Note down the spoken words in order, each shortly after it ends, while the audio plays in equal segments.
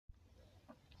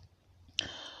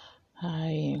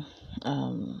I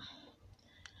um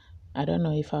I don't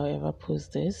know if I'll ever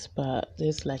post this, but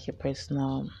this is like a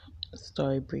personal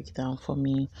story breakdown for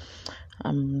me.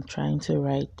 I'm trying to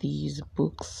write these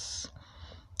books.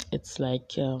 It's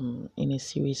like in a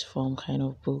series form kind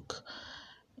of book,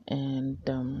 and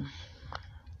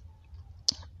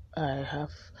I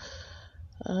have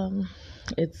um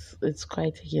it's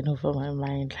quite taken over my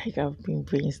mind. Like I've been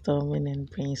brainstorming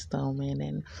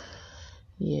and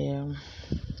yeah,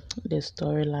 the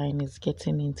storyline is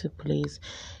getting into place.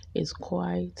 It's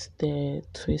quite the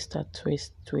twist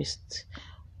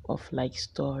of like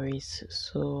stories.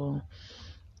 So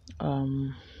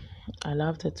um I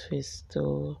love the twist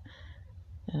though.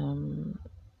 Um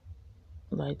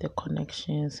like the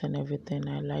connections and everything.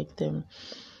 I like them.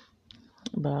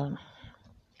 But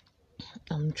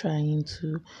I'm trying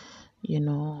to, you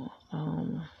know,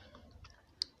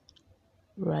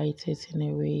 write it in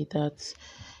a way that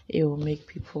it will make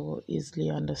people easily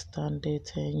understand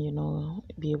it and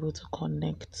be able to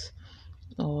connect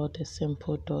all the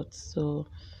simple dots. So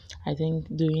I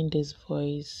think doing this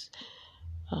voice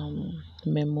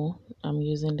memo, I'm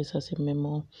using this as a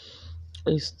memo,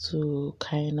 is to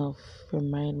kind of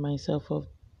remind myself of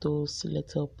those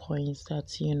little points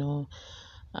that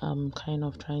I'm kind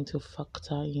of trying to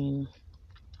factor in.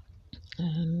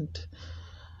 And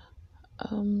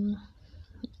um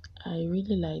I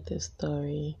really like the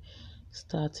story,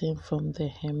 starting from the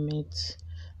hermit,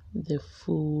 the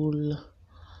fool,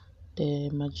 the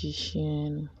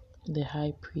magician, the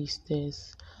high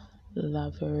priestess,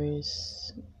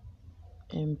 lovers,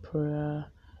 emperor,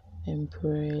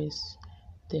 empress,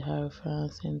 the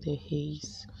hierophants, and the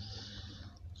haze.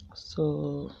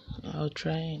 So I'll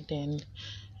try and then,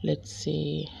 let's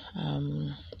say,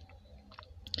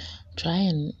 try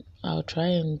and I'll try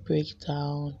and break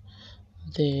down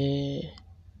the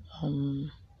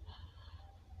um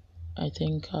I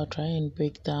think I'll try and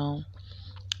break down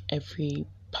every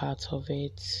part of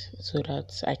it so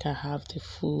that I can have the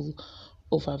full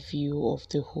overview of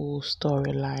the whole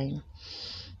storyline.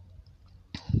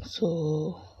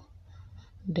 So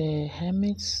the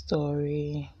hermit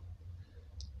story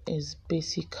is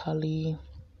basically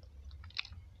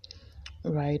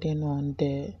riding on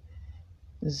the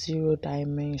zero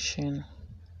dimension,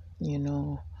 you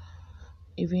know,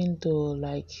 even though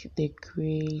like the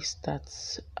gray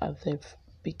starts at the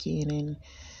beginning,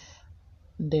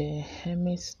 the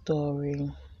hermit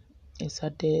story is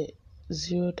at the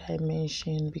zero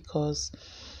dimension because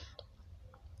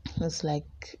it's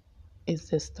like it's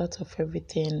the start of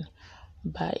everything,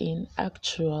 but in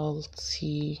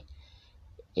actuality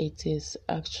it is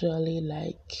actually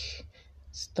like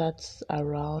starts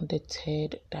around the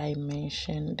third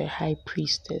dimension, the high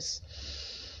priestess,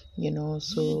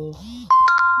 so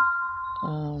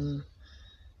um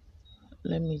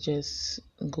let me just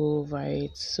go over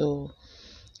it. So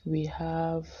we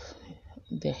have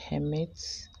the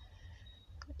hermit,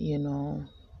 you know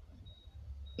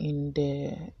in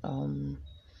the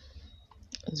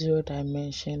zero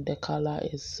dimension. The color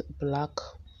is black.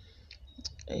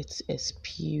 It's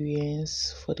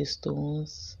experience for the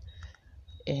stones,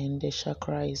 and the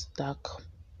chakra is dark.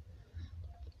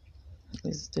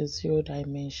 It's the zero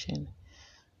dimension.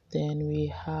 Then we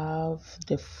have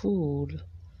the fool,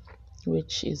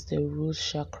 which is the root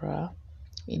chakra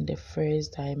in the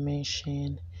first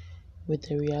dimension with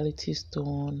the reality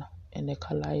stone, and the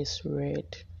color is red.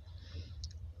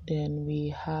 Then we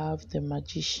have the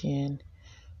magician,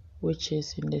 which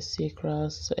is in the sacral,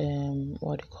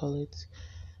 what do you call it?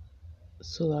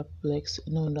 Solar plex.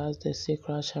 No, that's the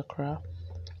sacral chakra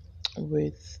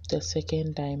with the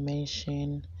second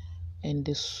dimension, and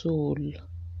the soul,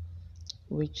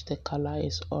 which the color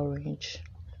is orange.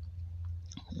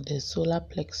 The solar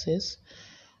plexus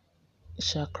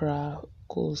chakra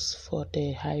goes for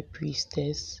the high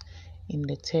priestess in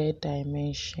the third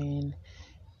dimension,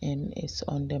 and it's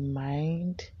on the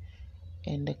mind,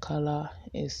 and the color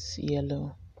is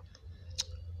yellow.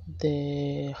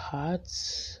 The heart,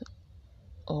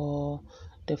 or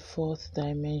the fourth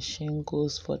dimension,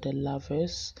 goes for the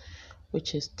lovers,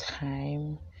 which is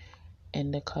time,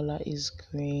 and the color is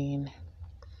green.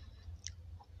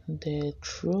 The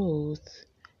truth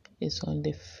is on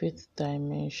the fifth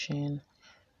dimension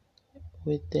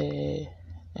with the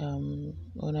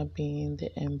owner being the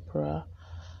emperor,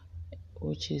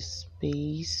 which is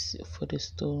space for the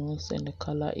stones, and the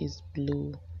color is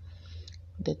blue.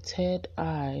 The third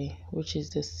eye, which is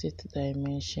the sixth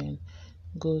dimension,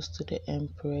 goes to the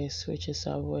empress, which is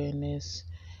awareness,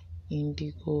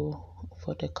 indigo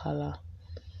for the color.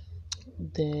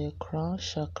 The crown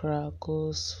chakra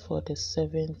goes for the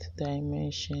seventh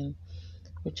dimension,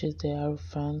 which is the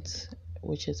Hierophant,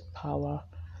 which is power,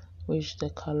 which the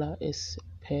color is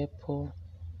purple.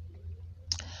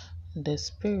 The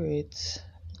Spirit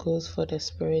goes for the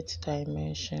Spirit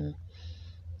dimension,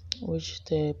 which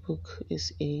the book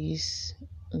is Ace,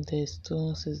 the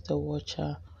stones is the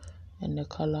Watcher, and the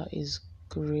color is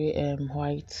gray and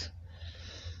white.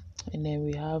 And then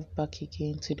we have back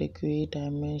again to the gray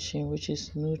dimension, which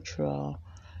is neutral,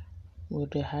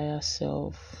 with the higher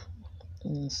self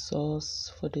and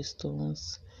source for the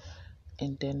stones,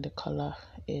 and then the color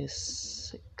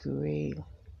is gray.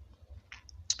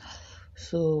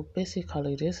 So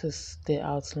basically this is the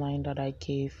outline that I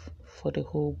gave for the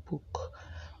whole book,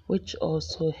 which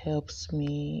also helps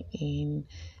me in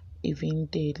even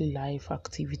daily life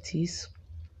activities.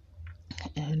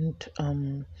 And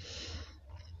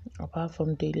apart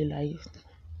from daily life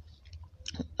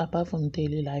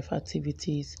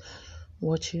activities,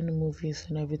 watching movies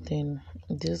and everything,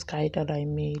 this guide that I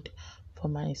made for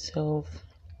myself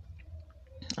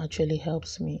actually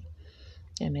helps me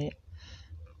in it.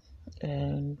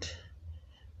 And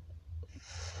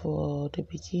for the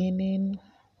beginning,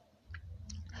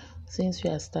 since we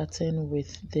are starting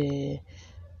with the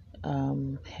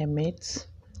Hermit,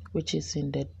 which is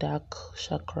in the dark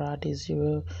chakra, the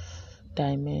zero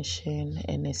dimension,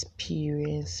 and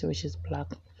experience, which is black,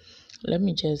 let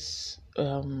me just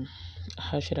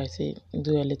how should I say,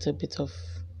 do a little bit of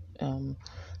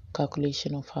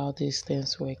calculation of how these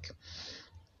things work.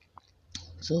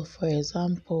 So for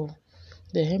example,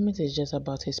 the Hermit is just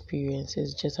about experience,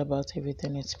 it's just about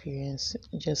everything experience,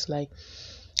 just like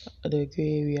the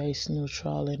gray area is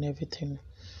neutral and everything.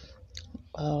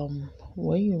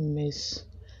 When you miss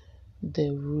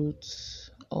the roots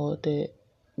or the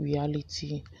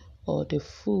reality or the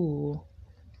Fool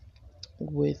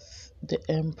with the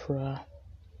Emperor,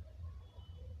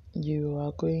 you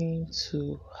are going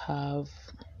to have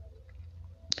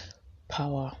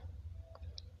power,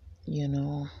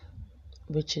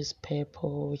 which is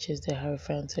purple, which is the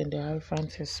Hierophant, and the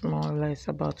Hierophant is more or less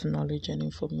about knowledge and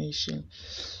information.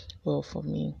 Well, for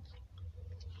me,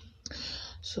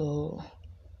 so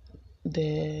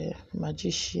the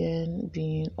Magician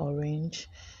being orange,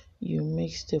 you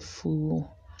mix the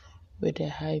Fool with the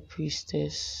High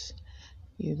Priestess,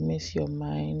 you mix your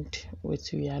mind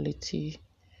with reality,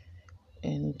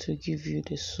 and to give you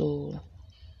the Soul,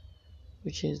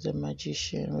 which is the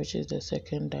Magician, which is the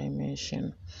second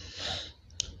dimension.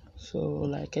 So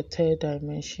like a third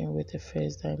dimension with the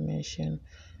first dimension,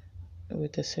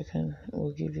 with the second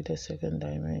will give you the second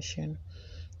dimension,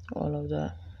 all of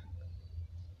that.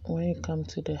 When you come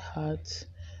to the heart,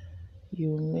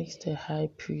 you mix the High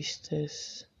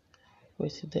Priestess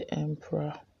with the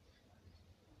Emperor,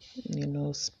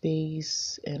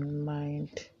 space and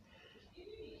mind,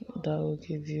 that will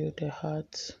give you the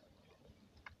heart.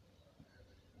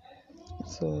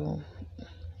 So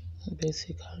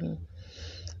basically,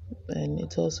 and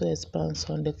it also expands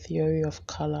on the theory of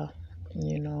color,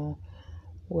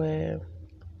 where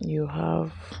you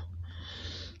have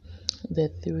the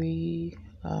three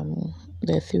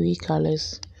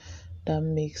colors that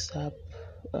makes up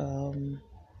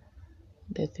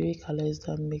the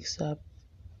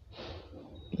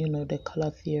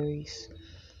color theories.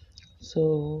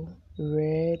 So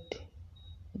red,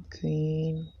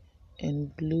 green,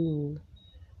 and blue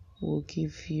will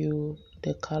give you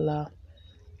the color,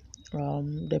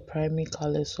 the primary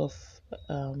colors of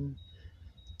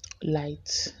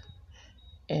light,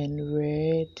 and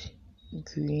red,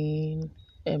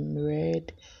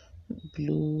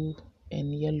 blue,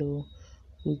 and yellow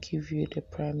will give you the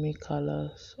primary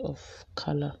colors of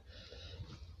color.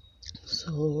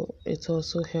 So it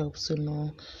also helps to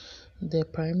know the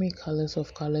primary colors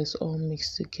of colors all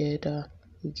mixed together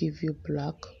will give you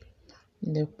black.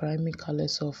 The primary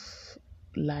colors of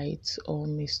light all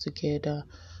mixed together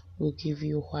will give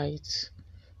you white.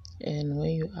 And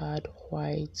when you add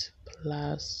white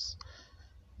plus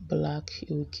black,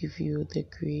 it will give you the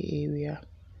gray area.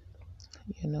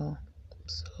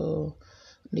 So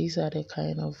these are the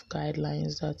kind of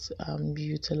guidelines that I'm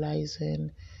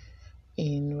utilizing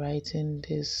in writing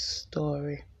this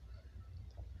story.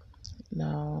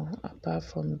 Now, apart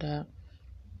from that,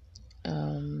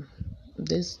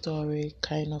 this story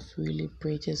kind of really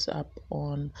bridges up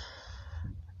on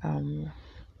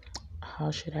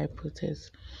how should I put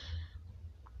it,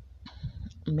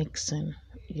 mixing,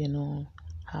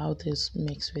 how this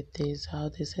mix with this, how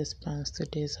this expands to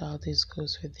this, how this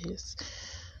goes with this.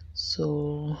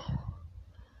 So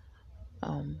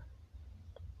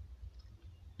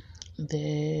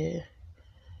the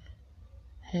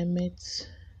Hermit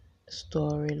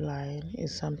storyline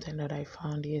is something that I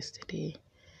found yesterday,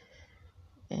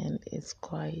 and it's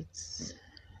quite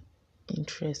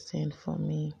interesting for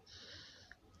me.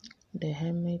 The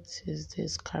Hermit is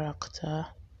this character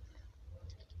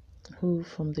who,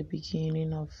 from the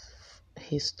beginning of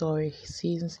his story,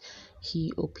 since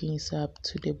he opens up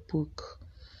to the book,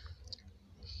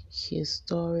 his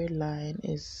storyline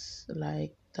is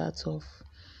like that of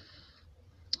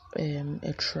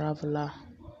a traveler,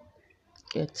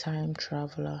 a time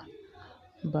traveler,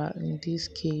 but in this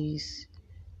case,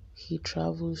 he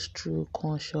travels through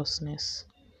consciousness.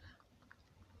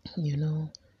 You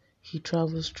know, he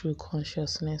travels through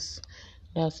consciousness.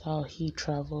 That's how he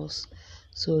travels.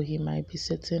 So he might be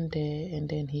sitting there and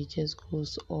then he just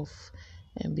goes off,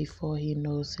 and before he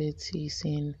knows it, he's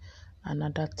in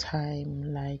another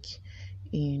time, like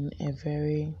in a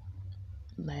very,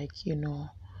 like,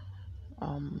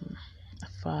 um,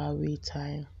 far away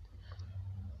time.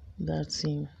 That's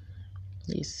him.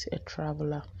 He's a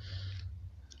traveler,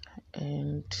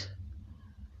 and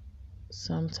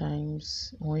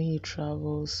sometimes when he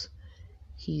travels,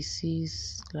 he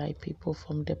sees like people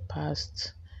from the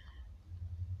past,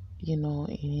 in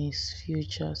his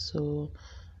future, so,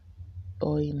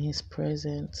 or in his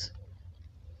present.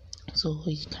 So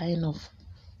he kind of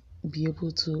be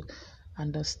able to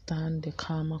understand the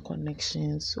karma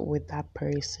connections with that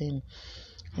person.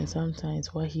 And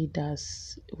sometimes what he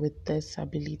does with this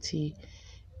ability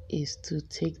is to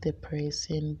take the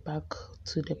person back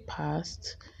to the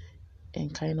past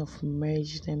and kind of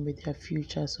merge them with their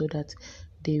future so that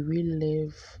they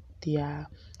relive their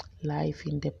life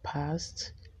in the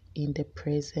past, in the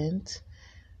present,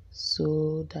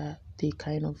 so that they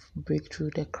kind of break through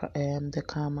the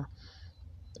karma.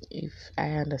 If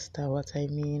I understand what I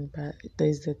mean, but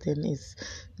there's the thing is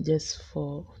just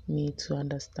for me to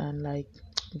understand, like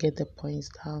get the points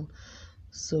down.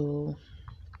 So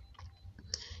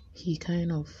he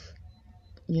kind of,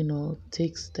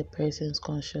 takes the person's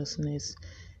consciousness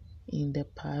in the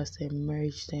past and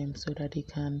merge them so that they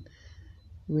can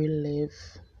relive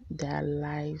their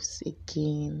lives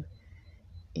again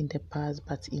in the past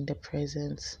but in the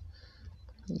present.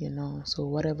 So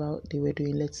whatever they were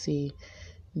doing, let's say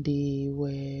they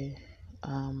were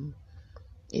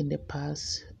in the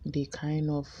past, they kind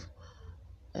of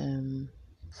um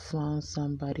found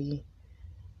somebody,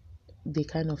 they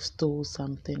kind of stole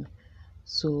something.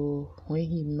 So when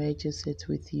he merges it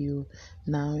with you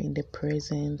now in the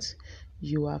present,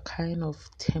 you are kind of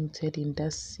tempted in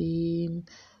that same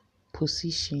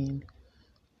position.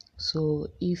 So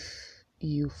if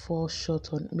you fall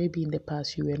short on, maybe in the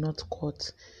past you were not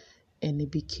caught and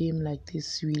it became like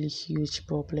this really huge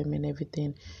problem and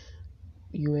everything,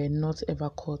 you were not ever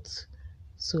caught.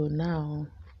 So now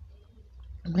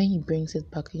when he brings it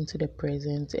back into the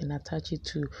present and attach it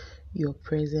to your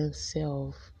present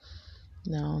self,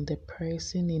 now the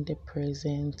person in the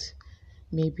present,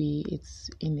 maybe it's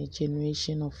in a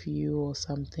generation of you or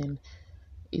something,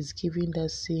 is giving the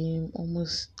same,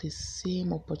 almost the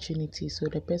same opportunity. So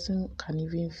the person can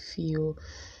even feel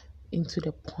into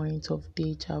the point of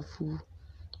deja vu,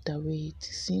 that way it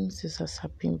seems this has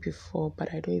happened before,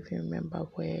 but I don't even remember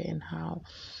where and how.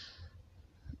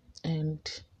 And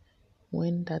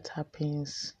when that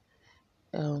happens,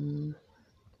 um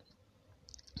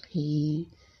he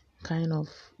kind of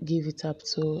give it up.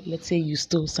 So let's say you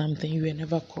stole something, you were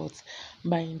never caught,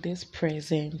 but in this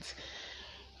present,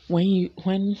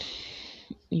 when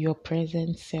your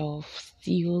present self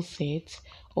steals it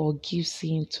or gives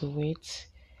into it,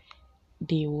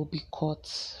 they will be caught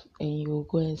and you will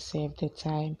go and serve the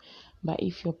time. But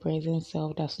if your present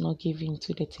self does not give in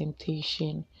to the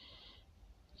temptation,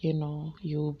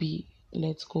 you'll be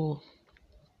let go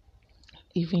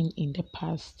even in the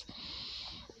past.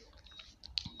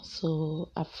 So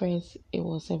at first um it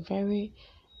was a very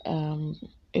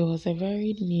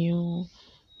new,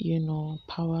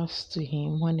 powers to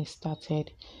him when it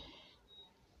started.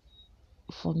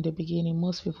 From the beginning,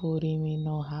 most people wouldn't even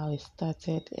know how it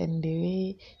started, and the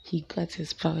way he got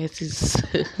his powers is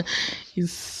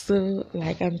is so,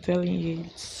 like I'm telling you,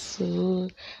 it's so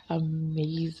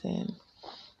amazing.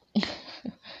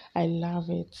 I love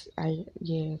it.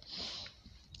 Yeah.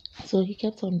 So he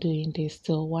kept on doing this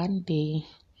till one day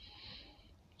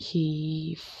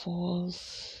he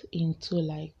falls into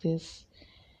like this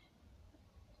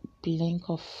blink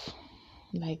of,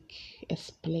 like, a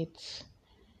split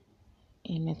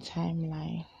in a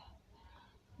timeline,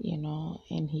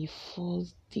 and he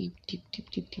falls deep, deep, deep,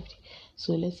 deep, deep, deep.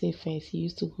 So let's say first he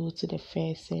used to go to the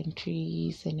first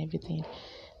centuries and everything.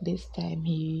 This time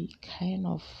he kind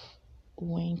of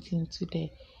went into the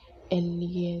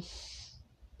earliest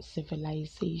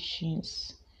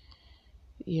civilizations,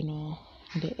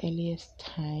 the earliest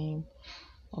time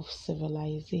of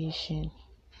civilization,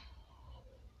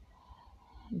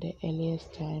 the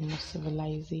earliest time of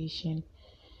civilization.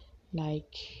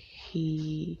 Like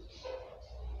he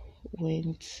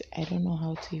went, I don't know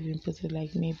how to even put it,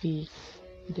 like maybe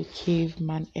the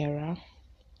caveman era,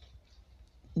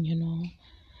 you know.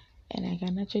 And I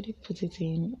can actually put it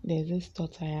in, there's this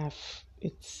thought I have,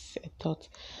 it's a thought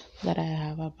that I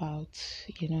have about,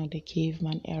 the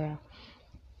caveman era,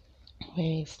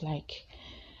 where it's like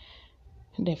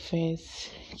the first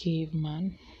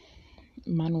caveman,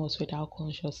 man was without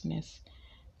consciousness.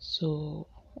 So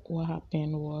what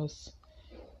happened was,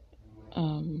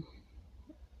 um,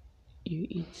 you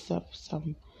eat up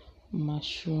some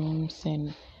mushrooms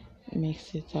and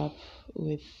mix it up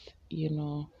with,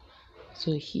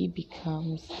 so he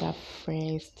becomes that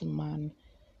first man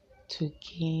to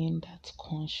gain that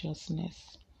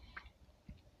consciousness,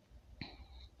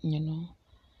 you know.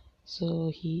 So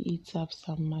he eats up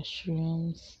some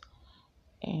mushrooms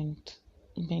and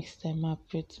mix them up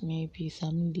with maybe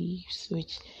some leaves,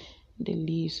 which the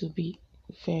leaves will be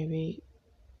very,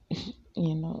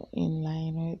 in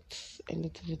line with a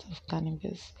little bit of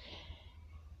cannabis.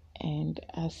 And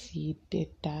as he did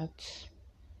that,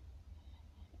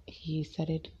 he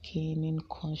started gaining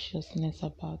consciousness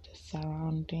about the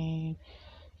surrounding,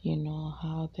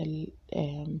 how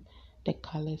the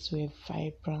colors were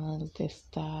vibrant, the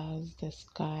stars, the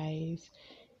skies.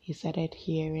 He started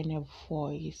hearing a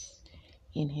voice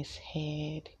in his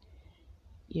head,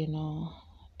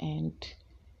 and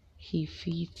he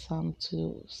feeds some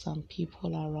to some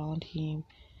people around him.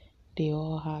 They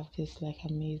all have this like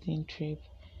amazing trip.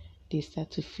 They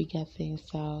start to figure things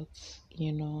out,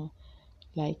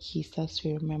 like he starts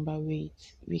to remember, wait,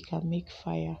 we can make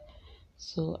fire.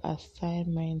 So as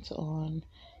time went on,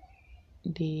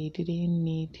 they didn't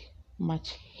need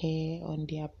much hair on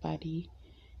their body,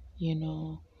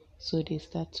 so they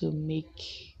start to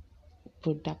make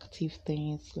productive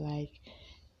things like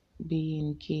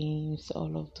being games,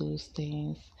 all of those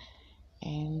things,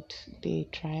 and they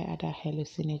try other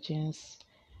hallucinogens.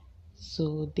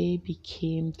 So they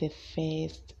became the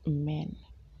first men.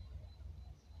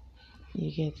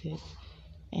 You get it?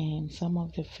 And some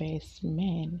of the first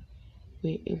men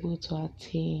were able to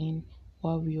attain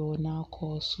what we will now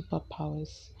call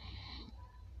superpowers.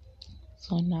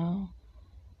 So now,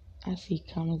 as he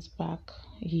comes back,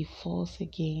 he falls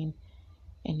again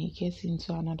and he gets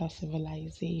into another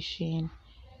civilization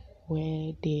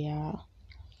where they are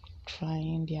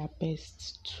trying their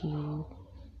best to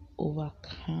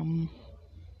overcome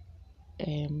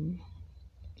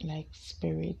like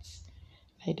spirits.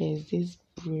 Like there's this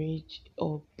bridge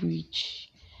or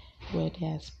breach where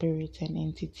there are spirits and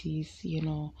entities,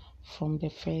 from the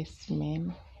first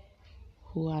men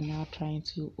who are now trying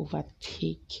to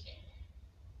overtake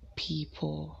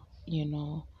people,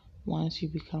 once you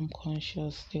become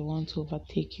conscious, they want to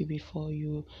overtake you before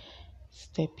you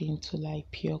step into like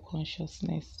pure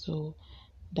consciousness, so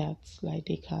that's like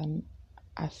they can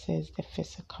access the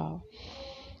physical,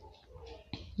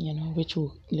 which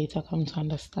will later come to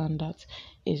understand that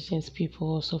it's just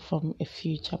people also from a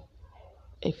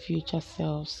future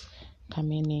selves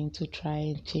coming in to try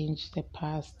and change the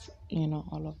past,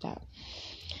 all of that.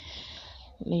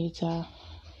 Later,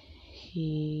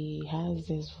 he has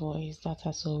this voice that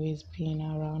has always been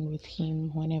around with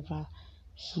him whenever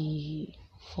he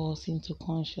falls into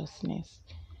consciousness.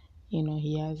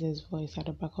 He has his voice at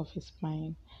the back of his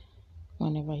mind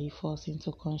whenever he falls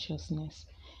into consciousness.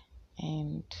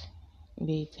 And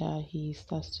later he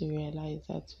starts to realize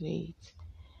that, wait,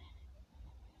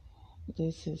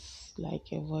 this is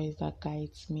like a voice that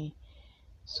guides me.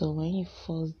 So when he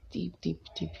falls deep, deep,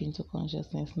 deep into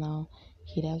consciousness now,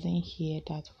 he doesn't hear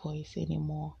that voice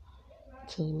anymore.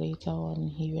 Till later on,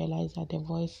 he realized that the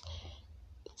voice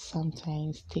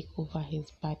sometimes take over his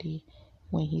body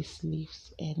when he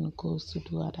sleeps and goes to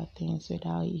do other things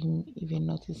without even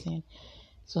noticing.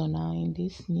 So now in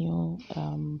this new,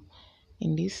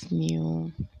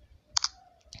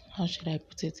 how should I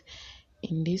put it?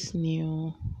 In this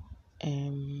new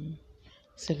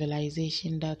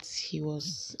civilization that he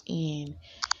was in,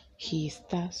 he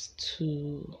starts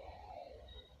to,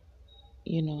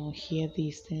 hear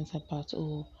these things about,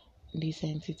 oh, these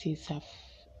entities have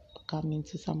come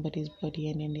into somebody's body,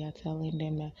 and then they are telling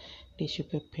them that they should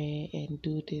prepare and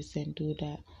do this and do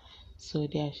that. So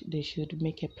they should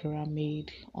make a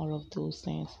pyramid, all of those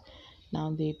things.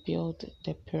 Now they build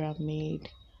the pyramid,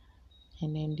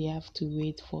 and then they have to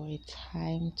wait for a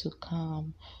time to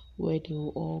come where they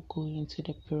will all go into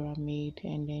the pyramid,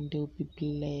 and then they'll be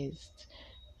blessed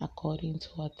according to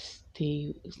what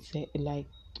they say, like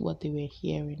what they were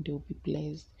hearing. They'll be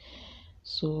blessed.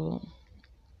 So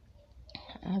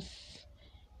as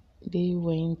they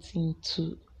went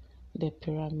into the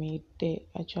pyramid, the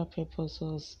actual purpose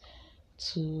was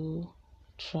to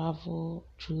travel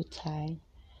through time,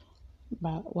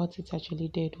 but what it actually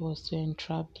did was to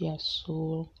entrap their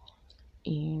soul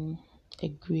in a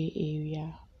gray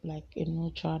area, like a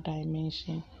neutral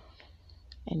dimension.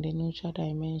 And the neutral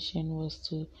dimension was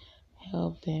to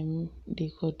help them,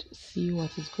 they could see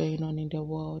what is going on in the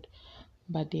world,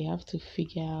 but they have to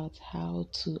figure out how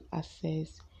to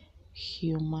access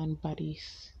human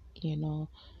bodies.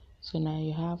 So now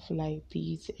you have like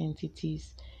these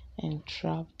entities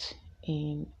entrapped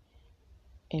in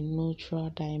a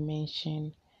neutral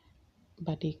dimension,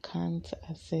 but they can't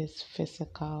access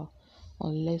physical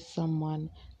unless someone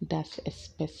does a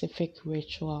specific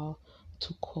ritual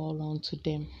to call on to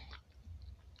them.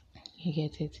 You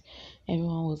get it?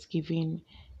 Everyone was given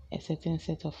a certain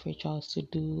set of rituals to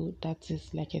do that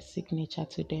is like a signature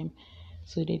to them.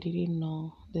 So they didn't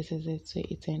know this is it. So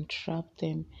it entrapped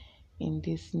them in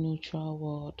this neutral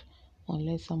world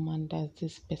unless someone does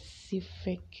this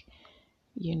specific,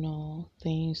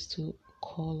 things to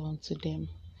call on to them.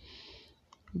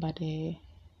 But the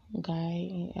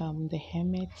guy, the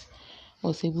hermit,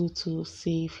 was able to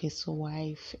save his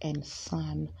wife and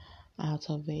son out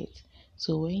of it.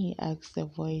 So when he asked the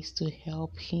voice to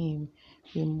help him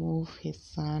remove his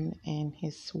son and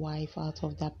his wife out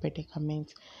of that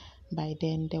predicament, by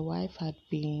then the wife had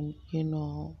been,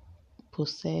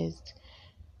 possessed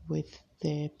with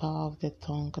the power of the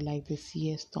tongue, like the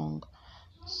seer's tongue.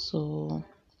 So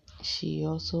she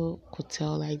also could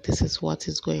tell like this is what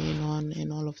is going on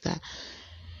and all of that.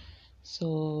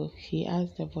 So he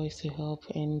asked the voice to help,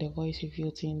 and the voice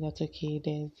revealed to him that okay,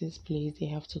 there's this place they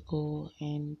have to go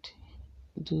and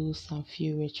do some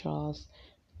few rituals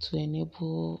to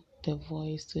enable the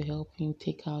voice to help him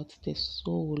take out the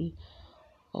soul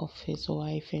of his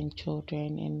wife and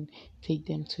children and take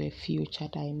them to a future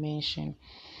dimension.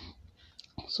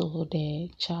 So the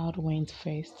child went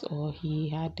first, or he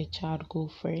had the child go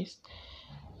first,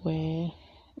 where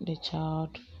the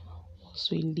child was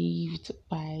relieved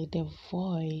by the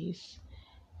voice,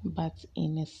 but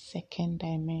in a second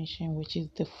dimension, which is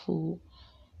the full,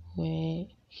 where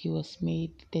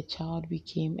the child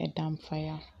became a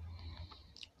dampfire.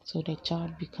 So the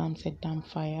child becomes a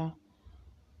dampfire,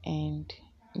 and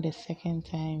the second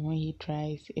time when he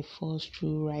tries, it falls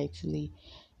through rightly,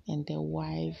 and the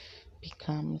wife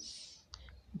becomes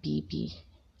BB.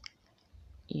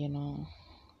 You know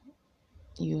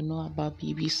about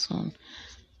BB soon.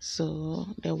 So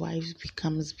the wife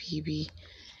becomes BB,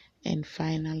 and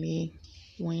finally,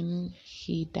 when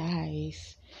he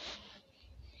dies,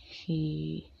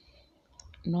 he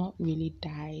not really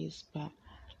dies, but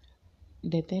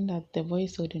the thing that the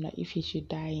voice told him that if he should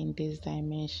die in this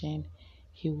dimension,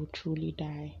 he would truly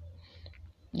die.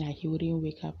 Like he wouldn't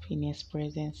wake up in his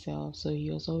present self. So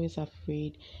he was always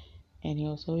afraid, and he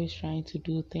was always trying to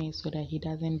do things so that he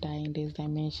doesn't die in this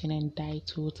dimension and die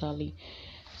totally.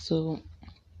 So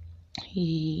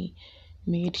he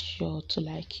made sure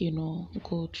to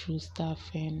go through stuff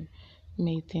and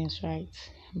make things right.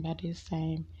 But this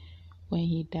time when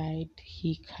he died,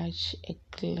 he catch a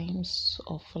glimpse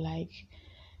of like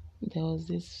there was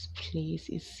this place,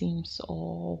 it seems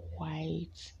all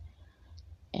white,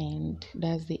 and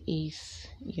that's the ace,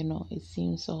 it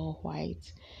seems all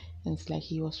white, and it's like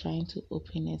he was trying to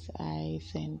open his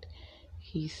eyes, and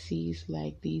he sees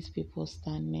like these people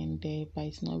standing there, but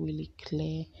it's not really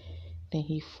clear. Then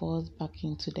he falls back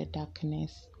into the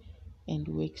darkness and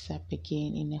wakes up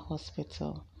again in a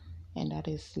hospital, and that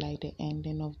is like the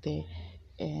ending of the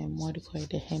what do you call it,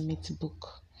 the hermit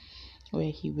book, where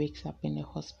he wakes up in a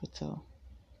hospital.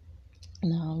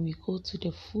 Now we go to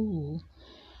the fool,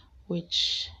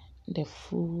 which the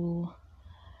fool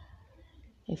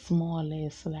is more or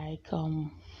less like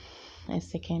a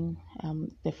second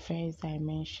the first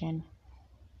dimension.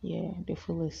 Yeah, the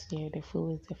fool is here. The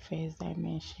fool is the first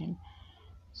dimension.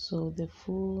 So the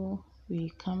fool,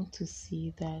 we come to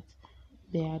see that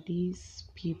there are these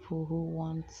people who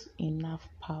want enough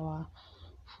power,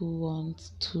 who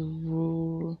want to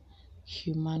rule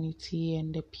humanity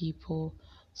and the people.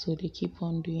 So they keep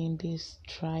on doing this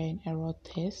try and error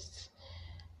tests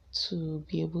to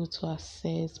be able to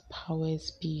access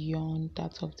powers beyond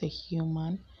that of the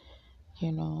human,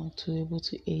 to be able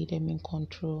to aid them in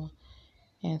control.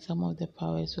 And some of the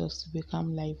powers was to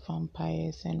become like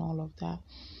vampires and all of that.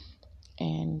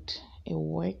 And it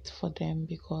worked for them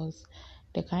because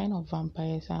the kind of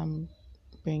vampires I'm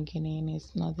bringing in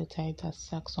is not the type that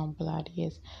sucks on blood.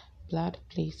 Yes, blood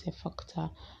plays a factor,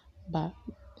 but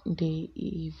they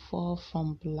evolve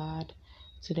from blood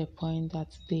to the point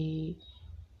that they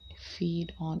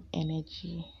feed on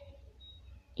energy,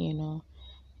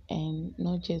 and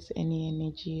not just any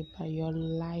energy, but your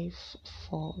life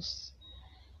force,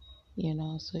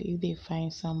 So if they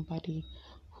find somebody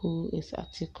who is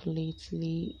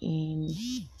articulately in,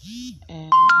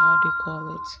 what do you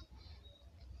call it?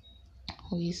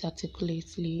 Who is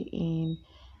articulately in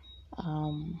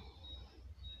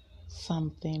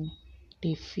something,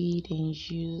 they feed and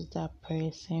use that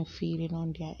person, feeding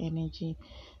on their energy.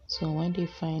 So when they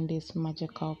find these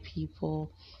magical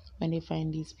people, when they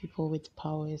find these people with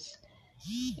powers,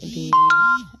 they,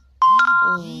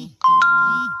 oh, come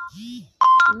on.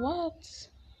 What?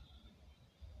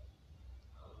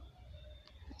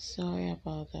 Sorry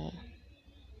about that.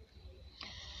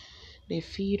 They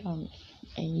feed on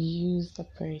and use the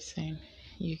person.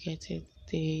 You get it?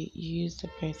 They use the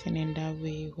person in that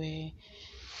way where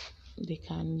they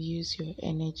can use your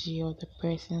energy or the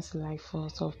person's life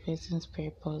force or person's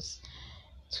purpose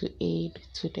to aid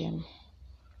to them.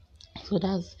 So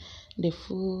that's the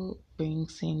fool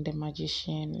brings in the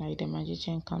magician. Like the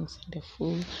magician comes in the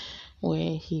fool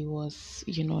where he was,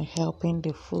 helping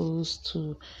the fools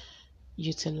to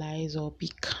utilize or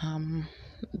become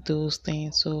those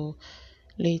things. So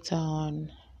later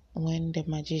on, when the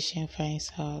magician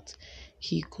finds out,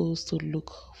 he goes to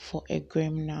look for a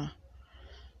grimoire,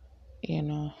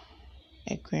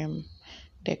 a grim,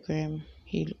 the grim.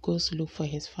 He goes to look for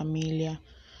his familiar.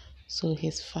 So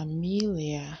his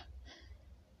familiar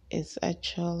is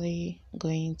actually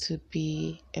going to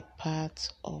be a part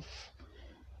of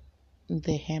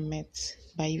the hermit,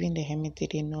 but even the hermit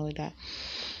didn't know that.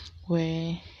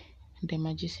 Where the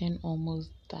magician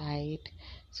almost died.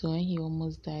 So when he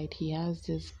almost died, he has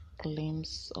this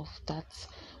glimpse of that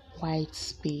white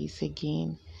space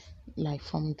again, like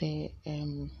from the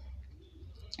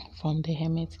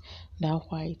hermit, that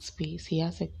white space.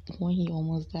 When he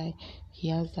almost died, he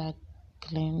has that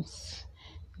glimpse.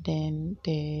 Then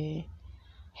the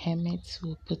hermit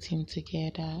will put him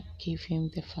together, give him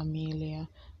the familiar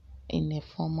in the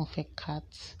form of a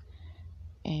cat,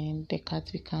 and the cat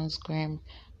becomes Graham,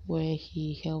 where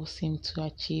he helps him to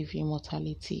achieve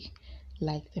immortality,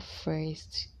 like the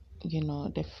first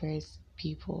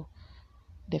people,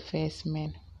 the first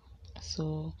men.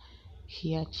 So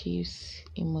he achieves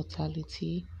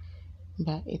immortality,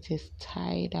 but it is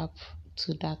tied up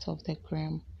to that of the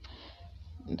Graham,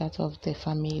 that of the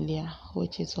familiar,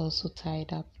 which is also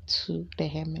tied up to the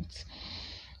hermit,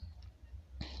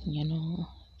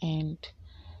 and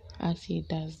as he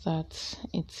does that,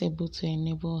 it's able to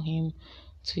enable him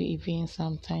to even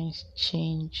sometimes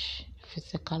change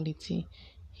physicality.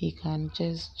 He can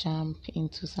just jump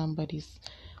into somebody's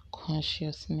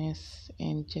consciousness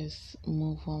and just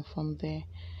move on from there,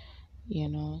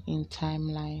 in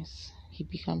timelines. He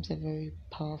becomes a very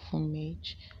powerful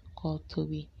mage called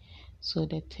Toby. So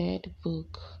the third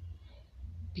book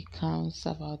becomes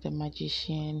about the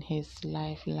magician, his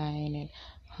lifeline, and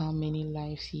how many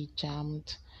lives he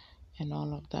jammed and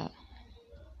all of that.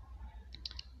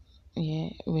 Yeah,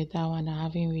 with that one, I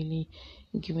haven't really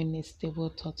given a stable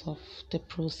thought of the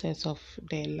process of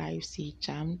the lives he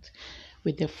jammed.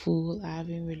 With the Fool, I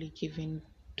haven't really given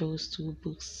those two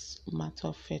books much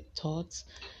of a thought,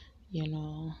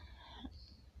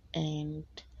 and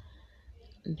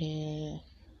the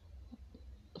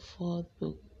fourth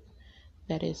book,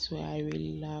 that is where I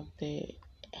really love the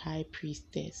High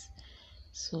Priestess.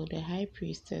 So the High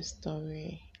Priestess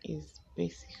story is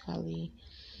basically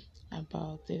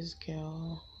about this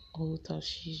girl who thought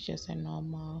she's just a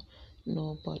normal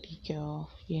nobody girl,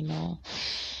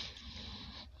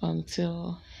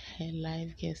 until her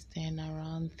life gets turned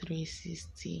around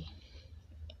 360.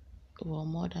 Well,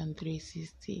 more than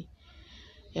 360.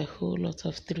 A whole lot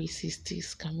of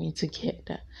 360s coming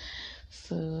together.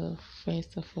 So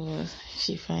first of all,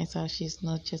 she finds out she's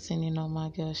not just any normal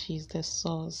girl, she's the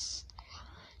source.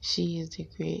 She is the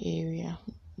gray area,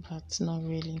 but not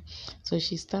really. So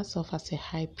she starts off as a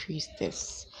high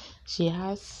priestess.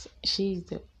 She's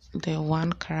the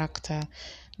one character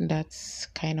that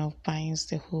kind of binds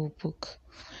the whole book.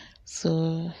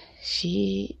 So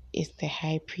she is the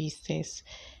high priestess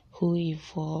who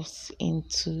evolves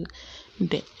into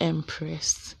the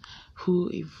empress, who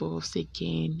evolves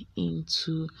again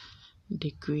into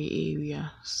the gray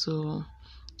area. So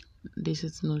this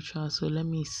is neutral. So let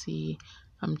me see.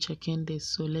 I'm checking this.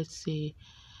 So let's say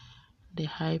the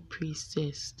high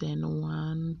priestess, then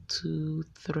 1, 2,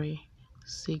 3,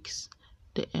 6.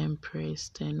 The empress,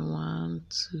 then 1,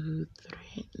 2,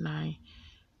 3, 9.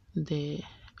 The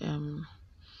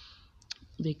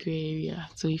the gray area.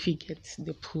 So if you get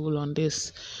the pool on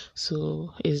this,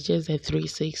 so it's just a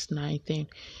 369 thing.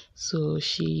 So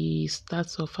she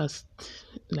starts off as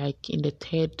like in the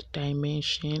third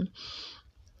dimension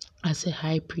as a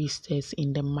high priestess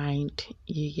in the mind.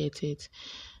 You get it,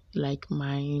 like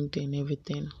mind and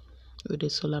everything. With the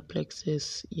solar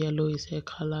plexus, yellow is her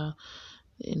color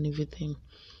and everything.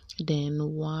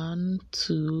 Then 1,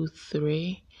 2,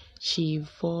 3, she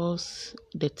evolves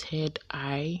the third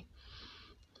eye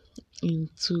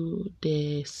into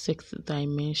the sixth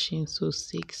dimension, so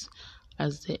 6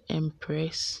 as the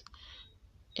Empress,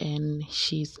 and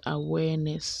she's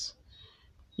awareness.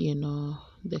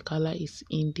 The color is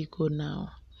indigo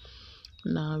now.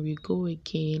 Now we go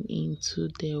again into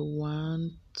the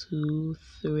 1, 2,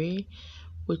 3,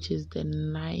 which is the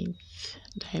ninth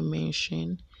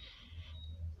dimension,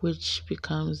 which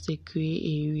becomes the gray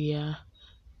area,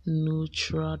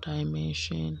 neutral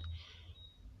dimension,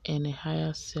 and a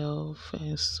higher self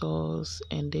and source,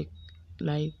 and the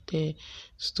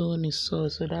stone is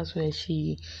source. So that's where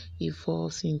she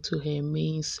evolves into her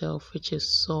main self, which is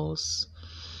source.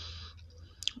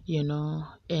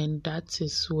 And that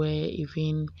is where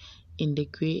even in the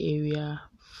gray area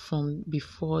from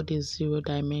before the 0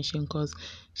 dimension, because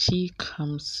she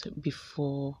comes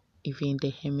before even the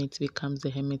hermit becomes the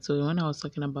hermit. So when I was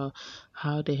talking about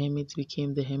how the hermit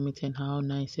became the hermit and how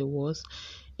nice it was,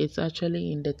 it's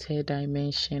actually in the third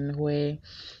dimension where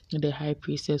the high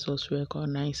priestess was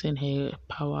recognizing her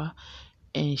power,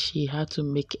 and she had to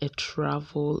make a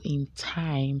travel in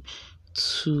time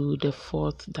to the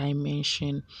 4th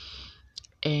dimension.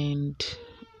 And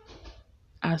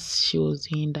as she was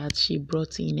doing that, she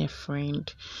brought in a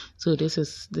friend. So this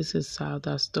is how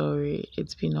that story,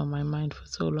 it's been on my mind for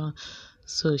so long.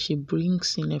 So she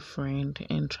brings in a friend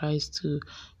and tries to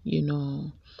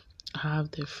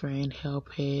have the friend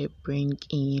help her bring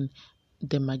in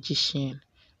the magician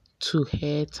to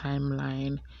her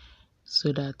timeline,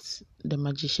 so that the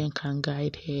magician can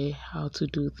guide her how to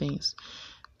do things.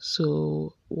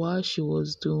 So while she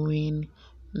was doing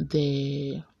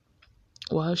the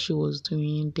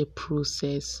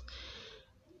process,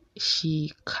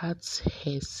 she cuts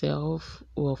herself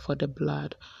for the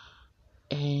blood,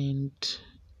 and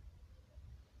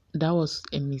that was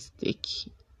a mistake.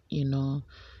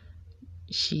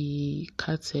 She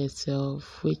cuts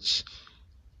herself, which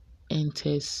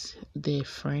enters the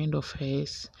friend of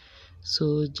hers.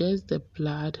 So just the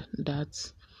blood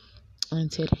that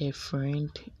entered her friend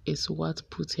is what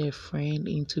put her friend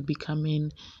into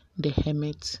becoming the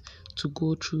hermit, to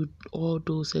go through all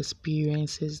those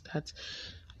experiences that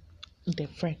the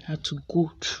friend had to go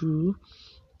through,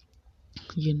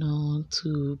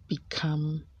 to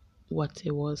become what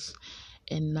it was.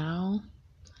 And now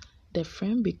the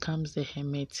friend becomes the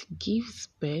hermit, gives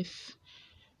birth,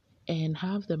 and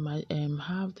have the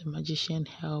magician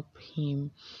help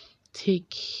him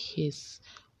take his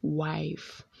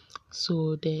wife.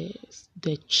 So the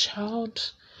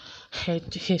child,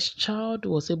 his child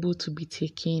was able to be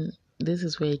taken. This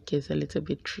is where it gets a little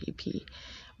bit trippy,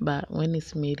 but when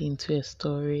it's made into a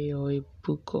story or a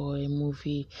book or a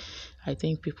movie, I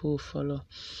think people will follow.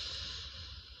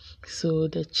 So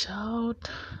the child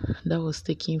that was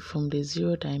taken from the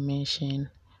 0 dimension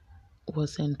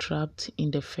was entrapped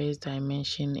in the 1st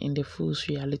dimension in the fool's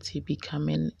reality,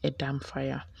 becoming a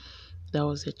Dampfire. That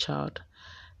was the child.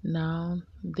 Now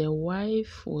the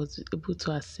wife was able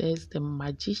to access the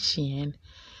magician,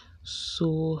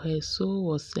 so her soul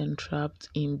was entrapped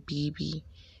in BB,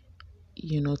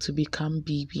 to become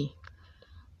BB.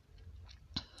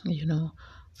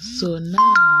 So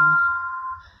now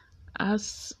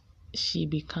as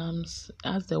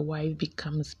the wife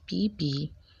becomes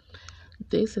BB,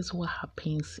 this is what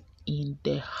happens in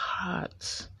the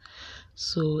heart.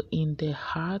 So in the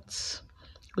heart,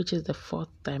 which is the 4th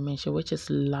dimension, which is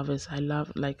lovers. I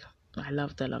love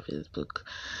the lovers book,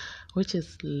 which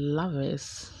is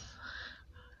lovers.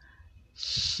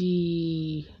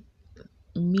 She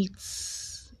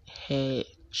meets her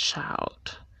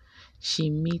child. She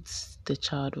meets the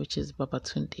child, which is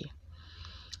Babatunde.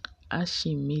 As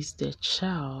she meets the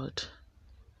child,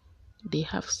 they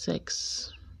have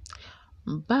sex.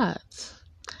 But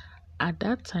at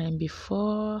that time,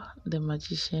 before the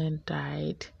magician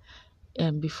died,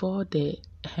 and before the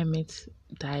hermit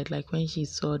died, like when she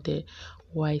saw the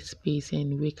white space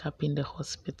and wake up in the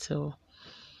hospital,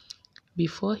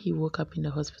 before he woke up in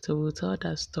the hospital, we'll tell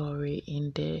that story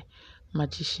in the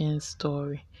magician's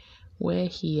story, where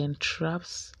he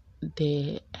entraps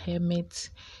the hermit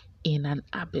in an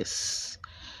abyss,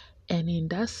 and in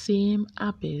that same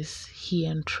abyss he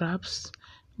entraps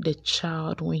the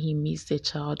child when he meets the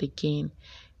child again.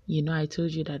 I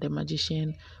told you that the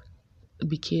magician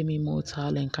became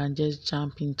immortal and can just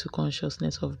jump into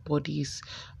consciousness of bodies,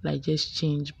 like just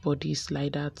change bodies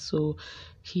like that. So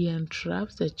he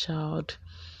entraps the child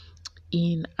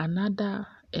in another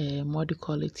what do you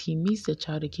call it, he meets the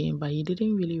child again, but he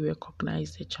didn't really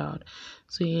recognize the child.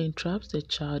 So he entraps the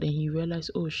child and he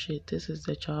realized, oh shit, this is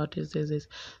the child, this.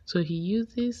 So he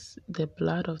uses the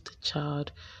blood of the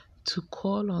child to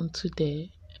call onto the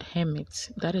hermit.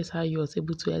 That is how he was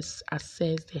able to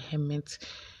assess the hermit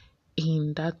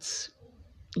in that,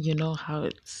 you know how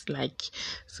it's like.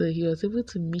 So he was able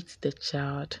to meet the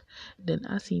child. Then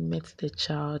as he met the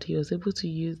child, he was able to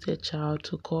use the child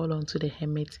to call onto the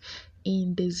hermit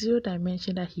in the zero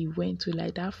dimension that he went to,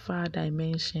 like that far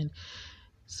dimension.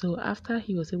 So after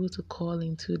he was able to call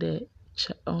into the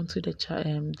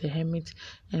hermit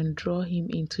and draw him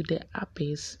into the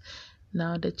abyss,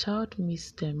 now the child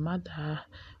meets the mother,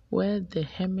 where the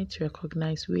hermit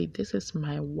recognized, wait, this is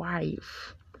my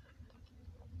wife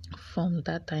from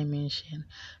that dimension.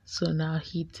 So now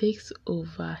he takes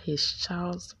over his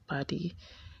child's body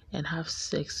and have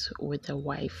sex with the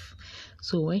wife.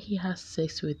 So when he has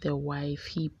sex with the wife,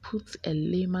 he puts a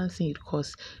layman's in it,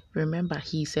 because remember,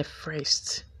 he's a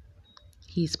first.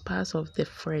 He's part of the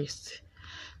first.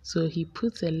 So he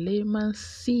puts a layman's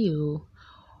seal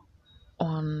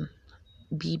on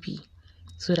BB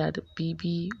so that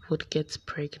BB would get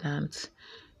pregnant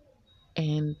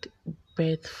and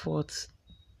birth forth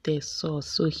the source.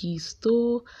 So he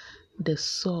stole the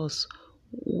source,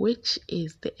 which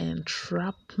is the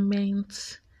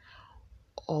entrapment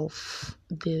of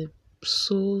the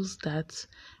souls that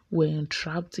were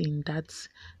entrapped in that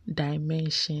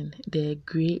dimension, the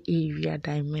gray area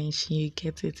dimension. You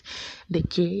get it? The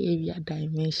gray area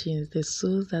dimensions, the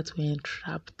souls that were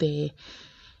entrapped there.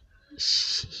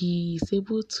 He is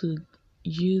able to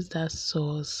use that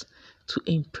source to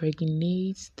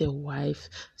impregnate the wife.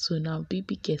 So now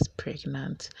BB gets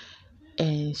pregnant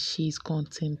and she's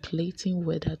contemplating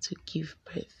whether to give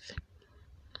birth.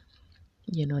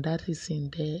 That is in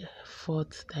the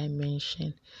fourth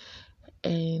dimension.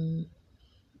 And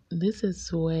this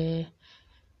is where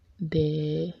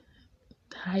the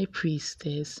high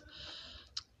priestess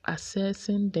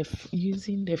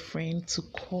using the friend to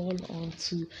call on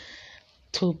to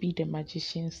Toby the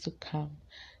magicians to come.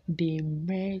 They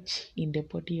merge in the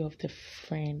body of the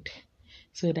friend.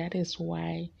 So that is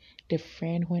why the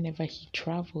friend, whenever he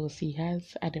travels, he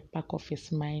has at the back of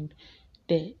his mind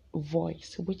the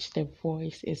voice, which the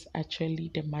voice is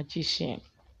actually the magician.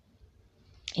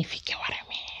 If you get what I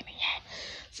mean, yeah.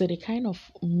 So they kind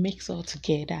of mix all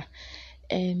together.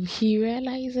 And he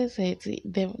realizes it,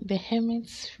 the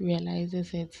hermit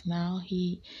realizes it. Now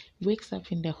he wakes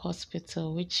up in the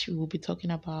hospital, which we'll be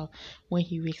talking about when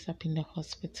he wakes up in the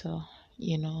hospital,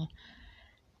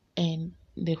 and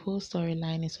the whole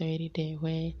storyline is already there,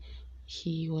 where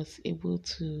he was able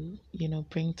to,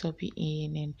 bring Toby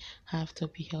in and have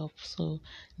Toby help. So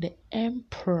the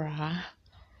emperor,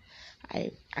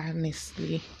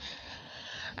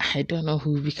 I don't know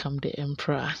who become the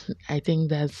emperor. I think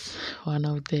that's one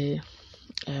of the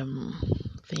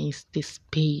things, the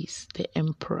space, the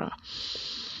emperor,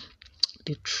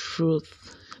 the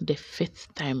truth, the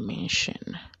fifth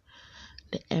dimension,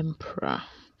 the emperor.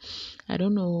 I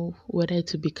don't know whether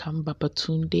it will become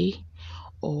Babatunde,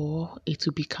 or it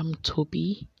will become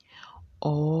Toby,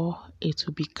 or it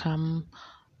will become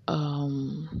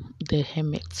the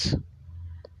hermit.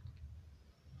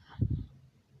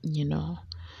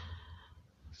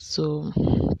 So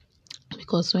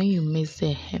because when you mix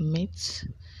the hermit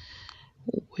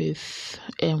with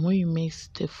when you mix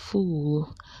the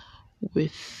fool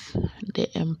with the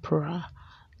emperor,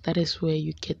 that is where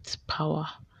you get power.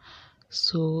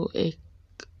 So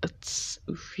it's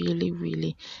really,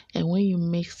 really, and when you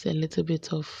mix a little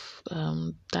bit of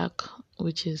dark,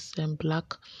 which is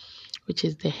black, which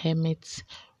is the hermit,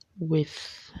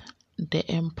 with the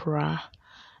emperor,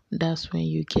 that's when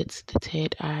you get the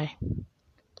third eye.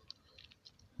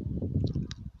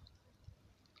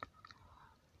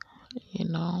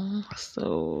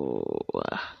 So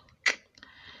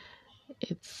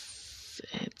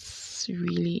it's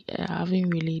really, I haven't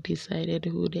really decided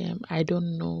who I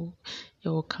don't know. It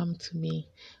will come to me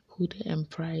who the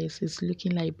emperor is. It's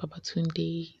looking like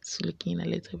Babatunde. It's looking a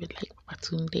little bit like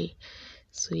Babatunde.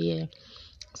 So yeah.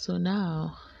 So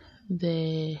now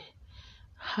the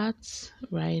hearts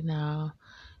right now,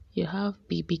 you have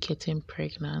BB getting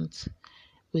pregnant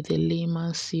with a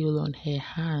layman seal on her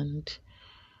hand,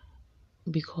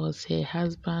 because her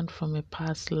husband from a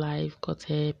past life got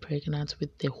her pregnant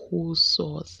with the whole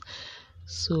source.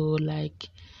 So like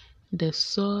the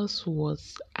source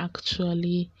was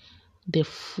actually the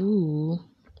fool,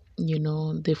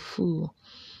 the fool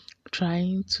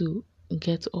trying to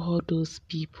get all those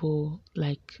people,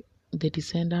 like the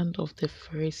descendant of the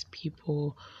first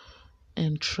people,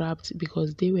 entrapped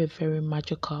because they were very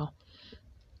magical.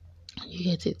 You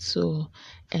get it? So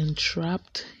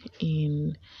entrapped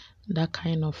in that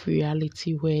kind of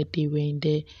reality where they were in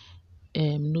the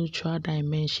neutral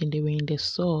dimension, they were in the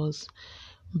source,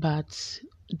 but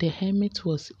the hermit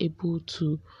was able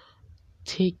to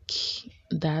take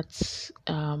that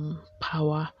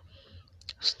power,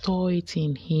 store it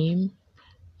in him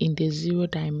in the zero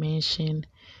dimension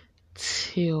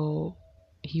till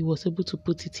he was able to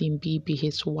put it in BB,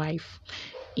 his wife,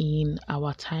 in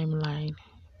our timeline,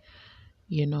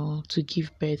 to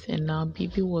give birth. And now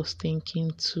BB was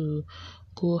thinking to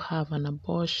go have an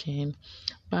abortion,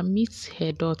 but meets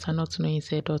her daughter, not knowing it's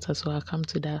her daughter, so I'll come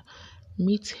to that.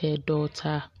 Meets her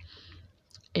daughter,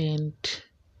 and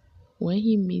when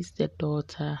he meets the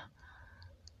daughter,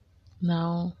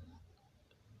 now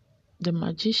the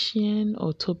magician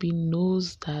or Toby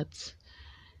knows that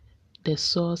the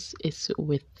source is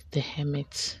with the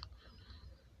hermit.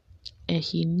 And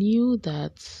he knew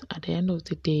that at the end of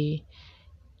the day,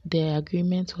 the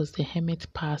agreement was the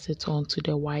hermit pass it on to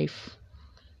the wife.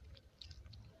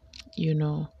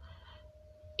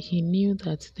 He knew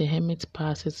that the hermit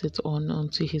passes it on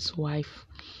to his wife.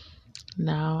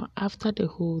 Now, after the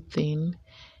whole thing,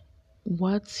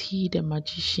 what he, the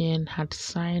magician, had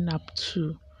signed up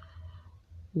to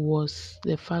was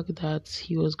the fact that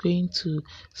he was going to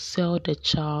sell the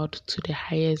child to the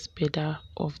highest bidder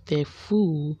of the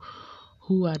fool,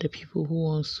 who are the people who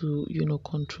wants to,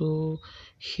 control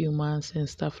humans and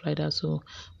stuff like that. So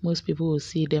most people will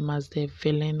see them as the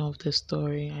villain of the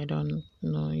story. I don't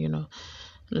know,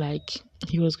 like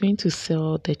he was going to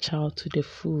sell the child to the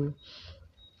fool.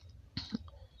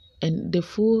 And the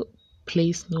fool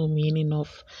plays no meaning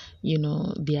of,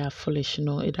 they are foolish.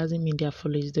 No, it doesn't mean they are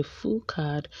foolish. The fool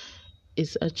card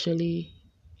is actually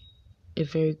a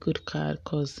very good card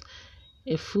because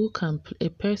a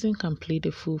person can play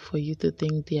the fool for you to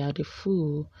think they are the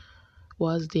fool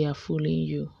whilst they are fooling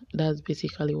you. That's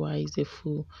basically why it's a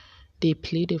fool. They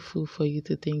play the fool for you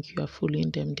to think you are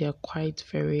fooling them. They are quite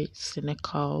very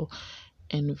cynical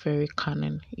and very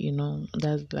cunning,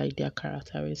 that's like their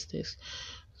characteristics.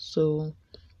 So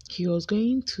he was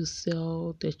going to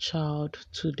sell the child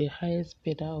to the highest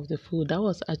bidder of the fool. That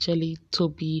was actually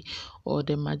Toby or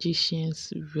the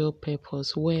magician's real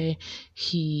purpose, where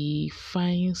he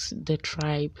finds the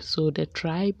tribe. So the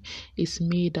tribe is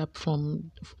made up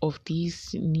of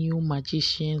these new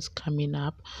magicians coming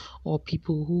up, or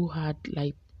people who had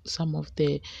like some of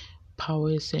the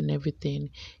powers and everything.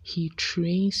 He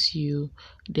trains you,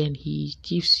 then he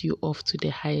gives you off to the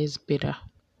highest bidder.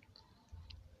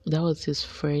 That was his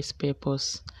first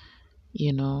purpose,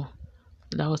 that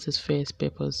was his first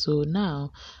purpose. So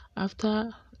now,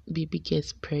 after BB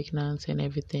gets pregnant and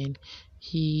everything,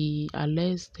 he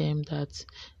alerts them that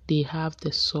they have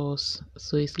the source.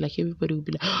 So it's like everybody will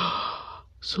be like,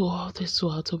 so all this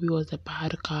while Toby was the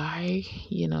bad guy,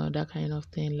 that kind of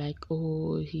thing. Like,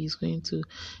 oh, he's going to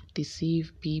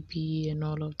deceive BB and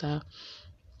all of that.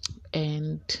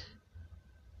 And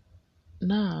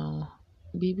now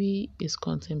BB is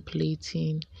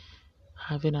contemplating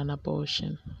having an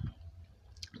abortion.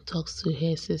 Talks to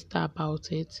her sister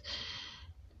about it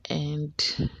and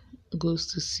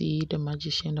goes to see the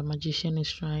magician. The magician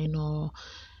is trying all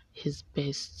his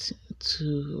best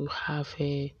to have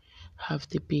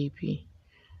the baby,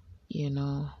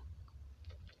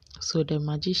 So the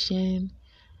magician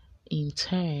in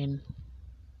turn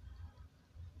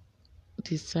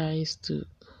decides to,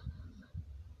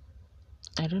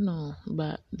 I don't know,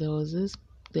 but there's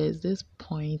this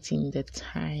point in the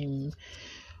time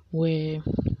where,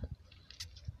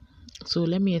 so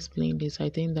let me explain this. I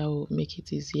think that will make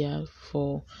it easier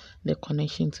for the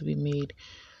connection to be made.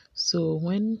 So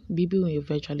when BB will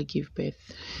eventually give birth,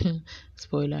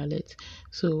 spoiler alert.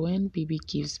 So when BB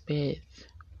gives birth,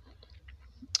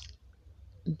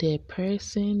 the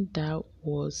person that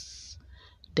was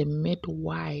the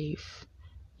midwife,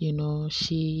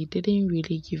 she didn't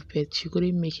really give birth. She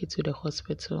couldn't make it to the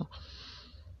hospital,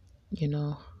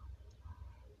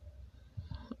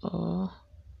 or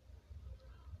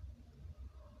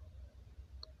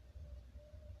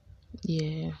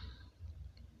yeah.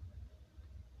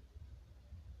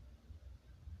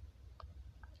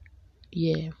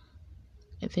 Yeah,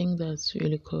 I think that's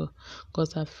really cool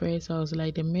because at first I was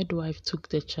like, the midwife took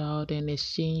the child and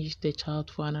exchanged the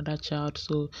child for another child.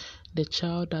 So the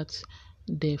child that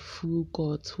the full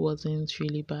got wasn't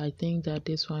really, but I think that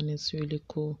this one is really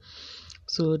cool.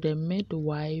 So the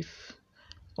midwife,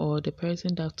 or the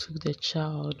person that took the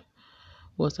child,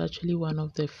 was actually one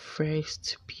of the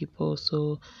first people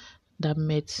that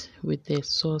met with the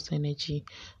source energy.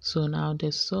 So now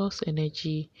the source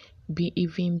energy,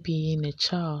 even being a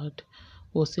child,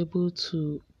 was able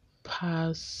to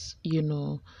pass,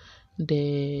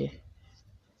 the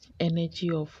energy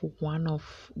of one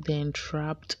of the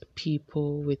entrapped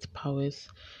people with powers,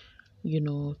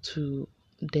 to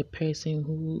the person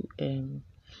who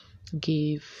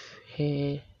gave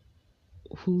her,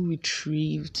 who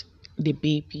retrieved the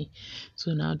baby.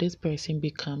 So now this person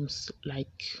becomes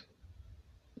like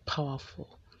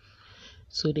powerful.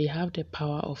 So they have the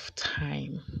power of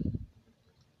time,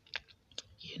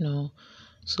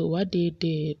 So what they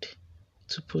did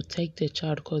to protect the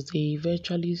child, because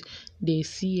they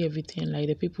see everything, like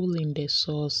the people in the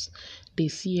source, they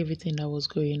see everything that was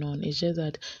going on. It's just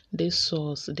that this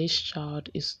child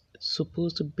is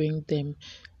supposed to bring them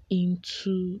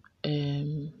into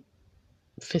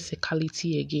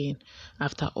physicality again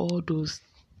after all those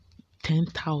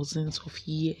 10,000s of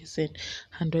years and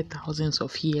 100,000s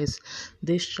of years.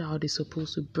 This child is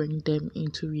supposed to bring them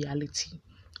into reality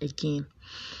again.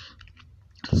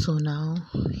 So now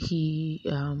he,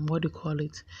 what do you call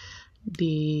it?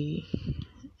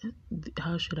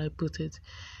 How should I put it?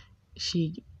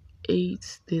 She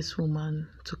aids this woman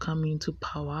to come into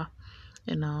power,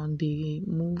 and now they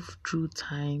move through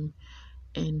time,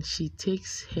 and she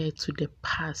takes her to the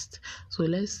past. So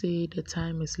let's say the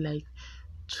time is like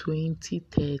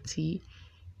 2030.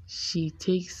 She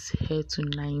takes her to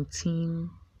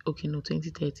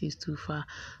 2030 is too far.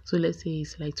 So let's say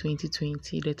it's like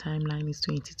 2020. The timeline is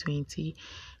 2020.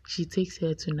 She takes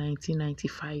her to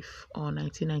 1995 or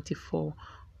 1994, or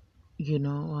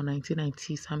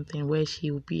 1990 something, where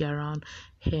she will be around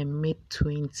her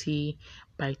mid-20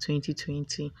 by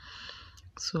 2020.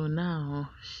 So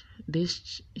now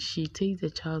she takes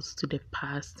the child to the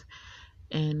past,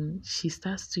 and she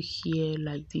starts to hear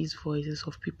like these voices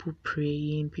of people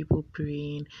praying.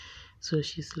 So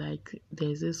she's like,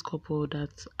 there's this couple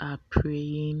that are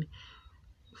praying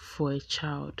for a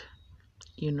child,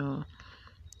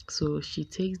 So she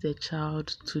takes the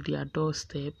child to their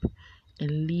doorstep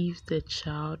and leaves the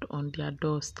child on their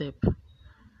doorstep,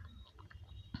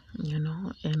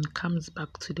 and comes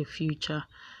back to the future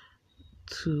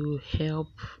to help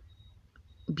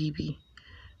Bibi.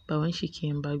 But when she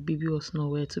came back, Bibi was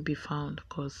nowhere to be found,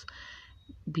 because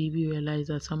Bibi realized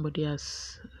that somebody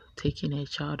has taken her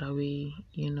child away,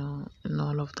 and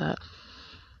all of that,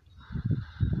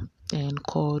 and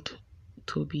called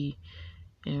Toby,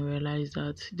 and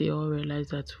they all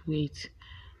realized that, wait,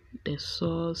 the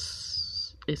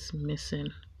source is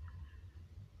missing,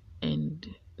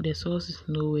 and the source is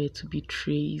nowhere to be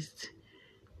traced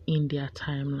in their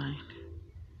timeline.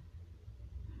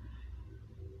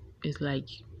 It's like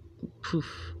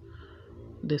poof,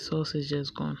 the source is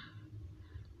just gone,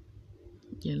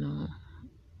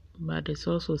 but the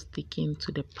source was sticking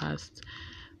to the past.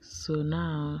 So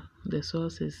now the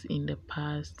source is in the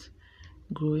past,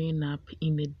 growing up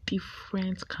in a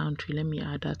different country. Let me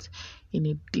add that, in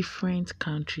a different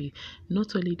country.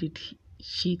 Not only did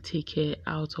she take her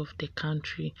out of the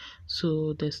country,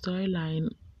 so the storyline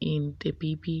in the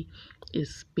baby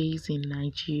is based in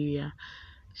Nigeria.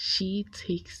 She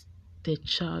takes the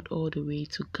child all the way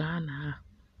to Ghana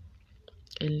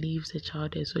and leaves the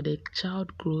child there. So the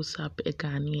child grows up a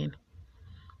Ghanaian,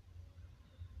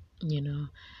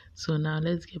 So now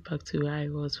let's get back to where I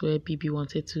was, where Bibi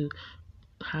wanted to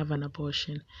have an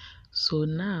abortion. So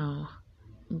now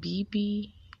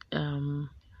Bibi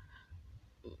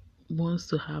wants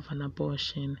to have an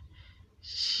abortion.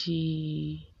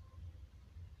 She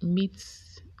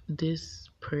meets this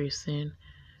person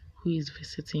who is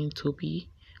visiting Toby,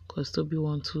 because Toby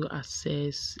wants to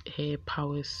assess her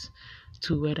powers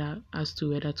as to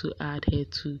whether to add her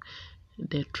to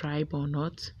the tribe or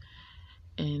not.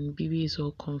 And Bibi is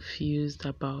all confused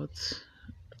about,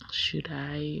 should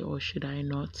I or should I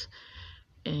not?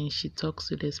 And she talks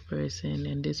to this person,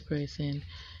 and this person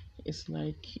is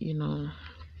like,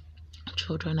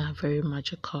 children are very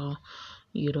magical.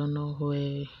 You don't know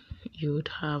where you would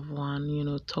have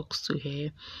one, talks to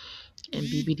her, and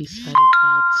Bibi decides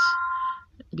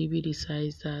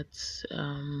that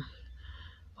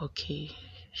okay,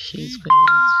 she's going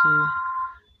to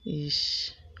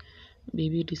is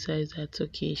Bibi decides that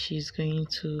okay, she's going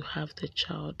to have the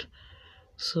child.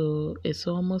 So it's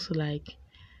almost like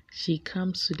she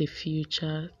comes to the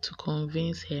future to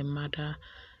convince her mother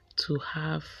to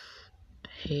have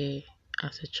her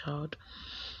as a child.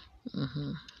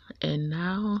 And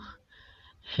now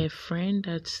her friend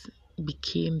that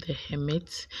became the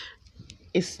hermit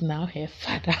is now her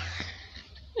father.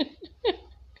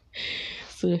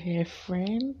 So her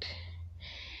friend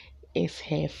is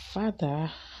her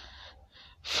father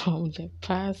from the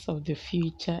past of the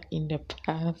future in the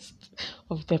past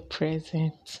of the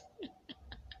present.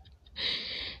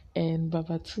 And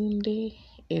Babatunde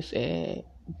is a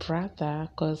brother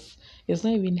because it's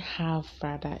not even half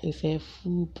brother, it's a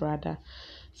full brother.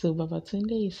 So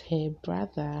Babatunde is her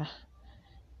brother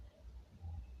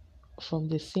from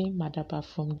the same mother but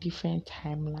from different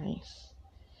timelines,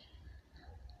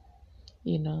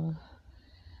 you know.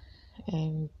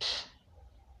 And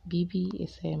Bibi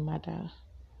is her mother,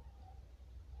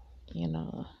 you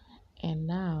know. And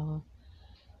now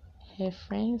her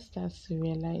friend starts to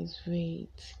realize,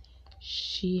 wait,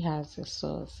 she has a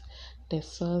source, the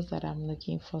source that I'm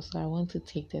looking for. So I want to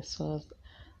take the source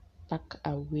back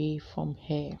away from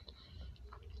her.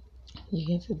 You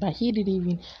get it? But he didn't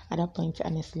even, at that point,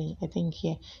 honestly, I think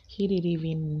he didn't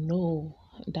even know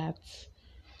that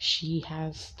she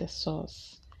has the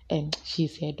source and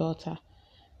she's her daughter.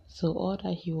 So all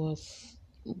that he was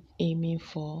aiming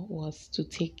for was to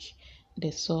take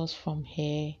the source from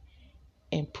her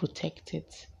and protect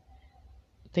it,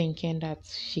 thinking that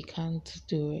she can't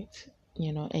do it,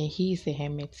 you know. And he's a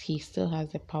hermit, he still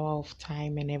has the power of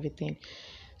time and everything.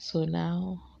 So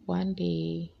now one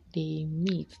day they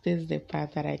meet. This is the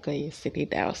part that I got yesterday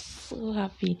that I was so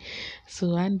happy. So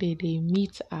one day they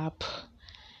meet up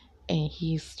and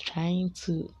he's trying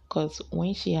to, because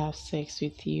when she has sex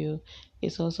with you,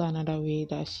 it's also another way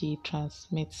that she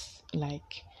transmits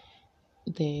like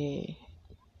the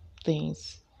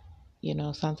things, you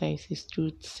know. Sometimes it's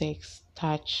through sex,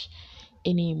 touch,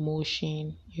 any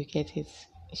emotion, you get it.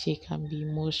 She can be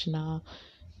emotional,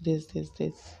 this.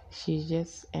 She's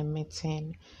just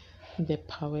emitting the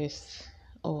powers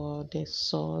or the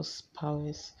source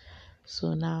powers.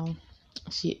 So now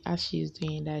as she's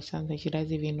doing that, sometimes she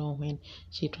doesn't even know when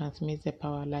she transmits the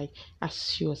power. Like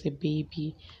as she was a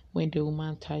baby, when the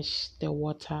woman touched the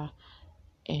water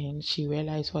and she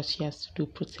realized what she has to do,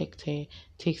 protect her,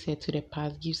 takes her to the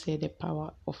past, gives her the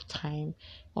power of time,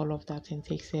 all of that, and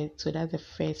takes her. So that's the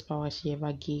first power she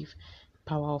ever gave,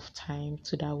 power of time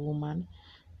to that woman,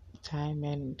 time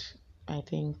and I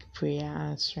think prayer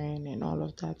answering and all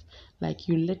of that. Like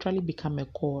you literally become a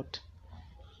god,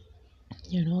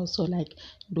 you know. So like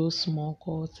those small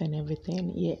gods and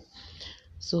everything, yeah.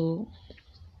 So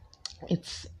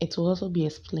it will also be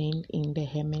explained in the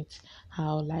hermit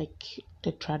how like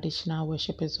the traditional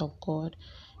worshippers of God,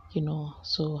 you know,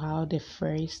 so how the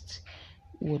first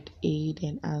would aid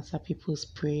and answer people's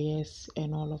prayers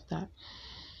and all of that.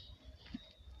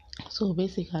 So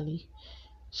basically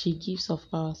she gives of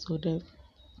power. So the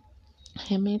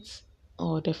hermit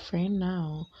or the friend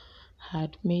now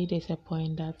had made it a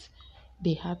point that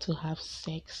they had to have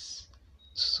sex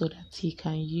so that he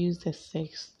can use the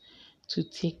sex to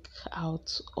take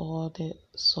out all the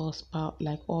source power,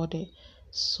 like all the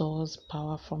source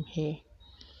power from her.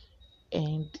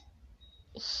 And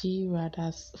she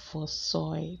rather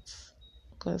foresaw it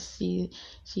because she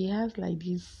has like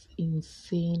these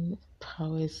insane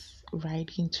powers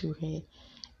riding through her.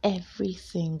 Every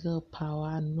single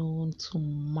power known to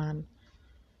man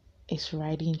is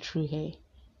riding through her,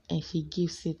 and she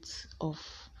gives it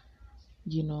off,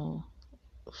 you know,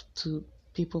 to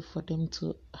people for them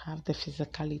to have the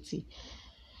physicality.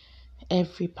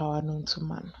 Every power known to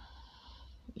man,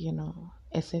 you know,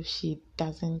 except she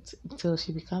doesn't till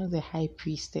she becomes the high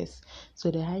priestess. So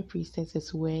the high priestess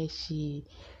is where she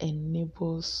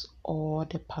enables all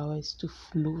the powers to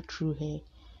flow through her.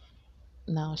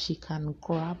 Now she can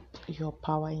grab your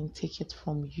power and take it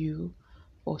from you,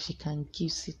 or she can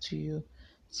give it to you.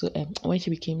 So when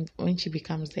she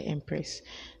becomes the empress,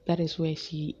 that is where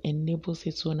she enables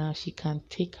it. So now she can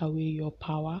take away your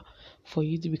power for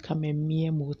you to become a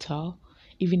mere mortal,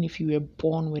 even if you were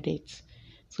born with it.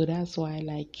 So that's why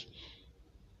like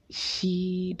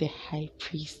she, the high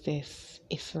priestess,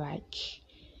 is like,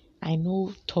 I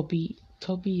know Toby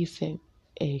is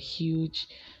a huge,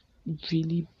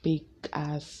 really big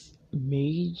ass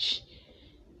mage,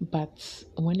 but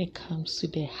when it comes to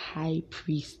the high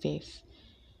priestess,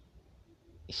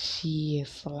 she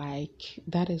is like,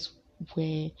 that is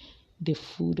where the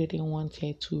fool didn't want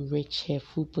her to reach her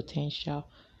full potential.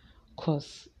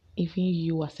 Because even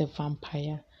you as a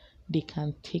vampire, they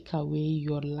can take away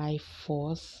your life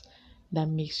force that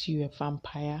makes you a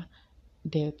vampire.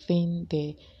 The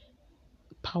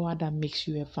power that makes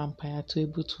you a vampire to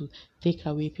able to take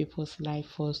away people's life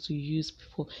force to use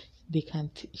people,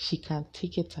 she can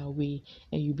take it away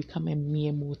and you become a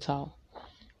mere mortal.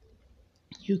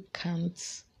 you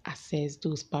can't access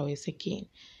those powers again.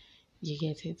 You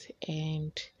get it?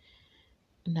 And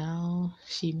now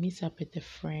she meets up with a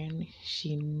friend.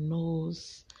 She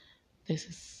knows this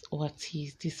is what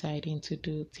he's deciding to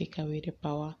do, take away the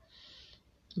power.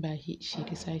 But she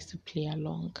decides to play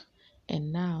along.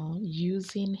 And now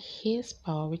using his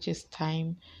power, which is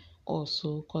time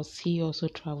also, because he also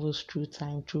travels through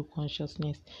time, through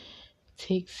consciousness,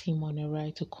 takes him on a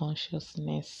ride to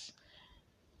consciousness,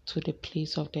 to the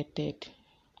place of the dead,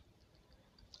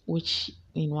 which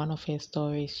in one of her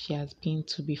stories she has been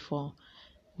to before,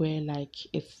 where like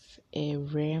it's a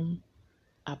realm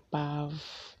above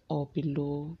or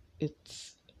below.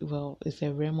 It's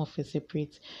a realm of a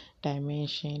separate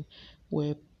dimension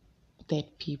where dead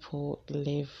people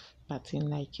live, but in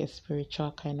like a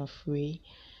spiritual kind of way,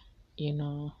 you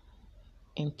know,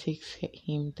 and takes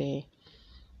him there.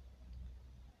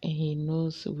 And he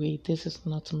knows, wait, this is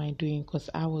not my doing,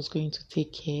 because I was going to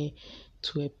take her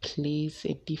to a place,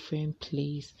 a different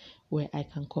place where I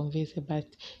can convince her, but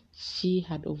she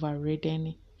had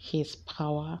overridden his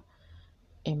power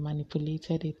and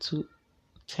manipulated it to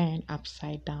turn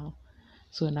upside down.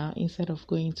 So now instead of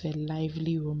going to a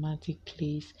lively romantic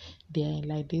place, they're in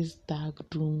like this dark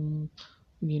doom,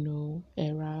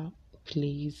 era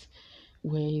place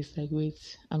where it's like,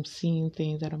 wait, I'm seeing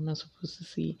things that I'm not supposed to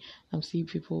see. I'm seeing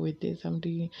people with this. I'm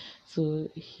doing so.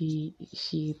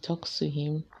 She talks to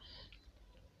him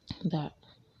that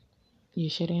you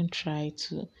shouldn't try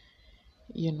to,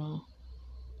 you know.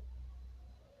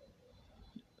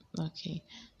 Okay,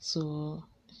 so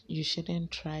you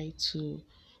shouldn't try to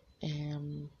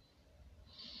um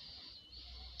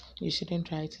you shouldn't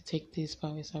try to take these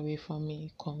powers away from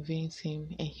me, convince him,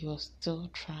 and he was still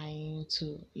trying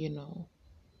to,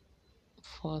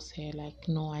 force her, like,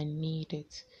 no, I need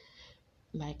it.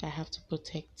 Like, I have to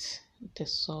protect the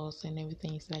source and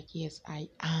everything. It's like, yes, I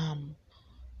am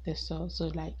the source. So,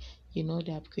 like, the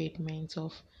upgradement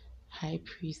of high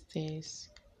priestess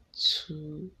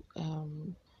to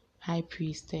high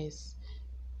priestess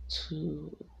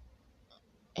to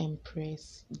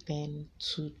empress, then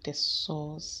to the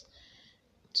source,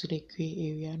 to the gray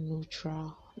area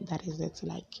neutral. That is it.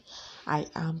 Like, I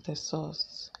am the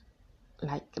source.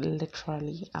 Like,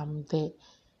 literally, I'm the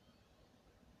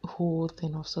whole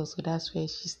thing of source. So that's where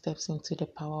she steps into the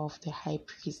power of the high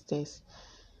priestess.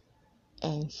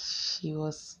 And she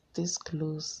was this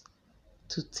close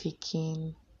to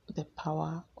taking the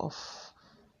power of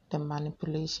the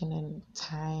manipulation and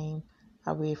time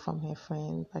away from her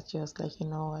friend. But she was like, you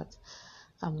know what?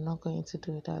 I'm not going to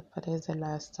do that. But it's the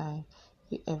last time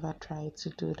you ever try to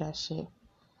do that shit.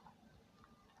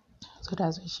 So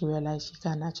that's when she realized she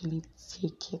can actually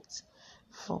take it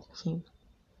from him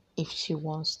if she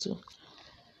wants to,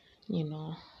 you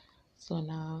know. So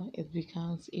now it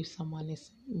becomes, if someone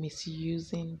is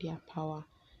misusing their power,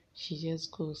 she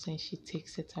just goes and she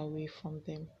takes it away from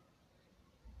them,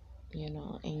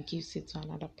 and gives it to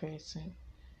another person.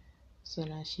 So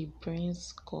now she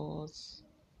brings gods,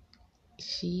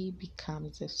 she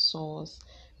becomes a source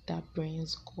that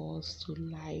brings gods to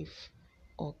life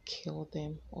or kill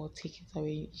them or take it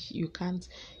away. You can't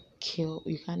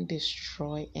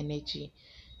destroy energy.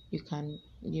 You can,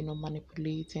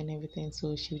 manipulate and everything.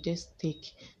 So she'll just take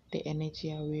the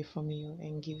energy away from you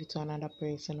and give it to another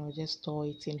person or just store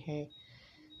it in her.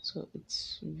 So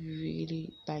it's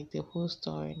really like the whole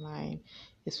storyline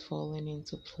is falling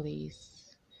into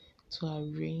place to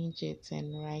arrange it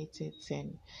and write it,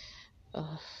 and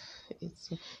uh,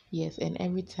 it's yes. And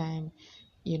every time,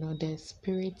 the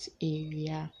spirit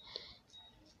area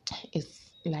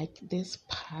is like this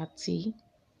party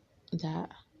that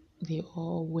they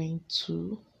all went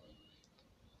to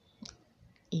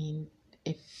in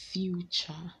a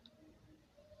future,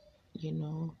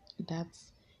 that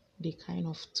they kind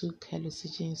of took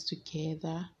hallucinogens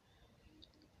together,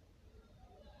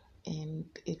 and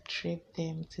it tripped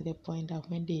them to the point that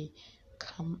when they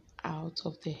come out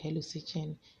of the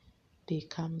hallucinogen, they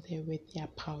come there with their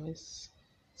powers.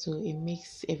 So it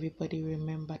makes everybody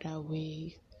remember that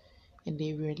way, and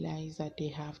they realize that they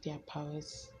have their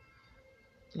powers.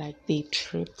 Like, they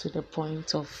trip to the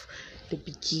point of the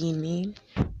beginning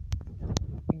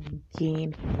and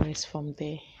gain powers from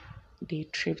there. They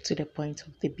trip to the point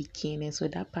of the beginning. So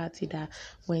that party, that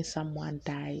when someone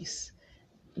dies,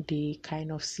 they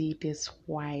kind of see this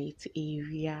white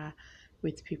area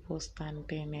with people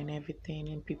standing and everything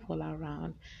and people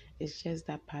around. It's just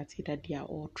that party that they are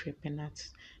all tripping at.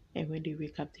 And when they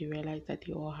wake up, they realize that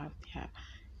they all have their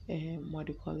what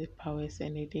do you call it, powers,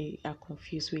 and they are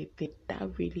confused with, did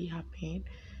that really happen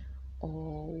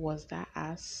or was that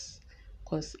us?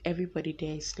 Because everybody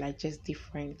there is like just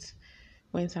different.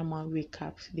 when someone wake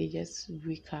up, they just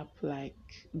wake up like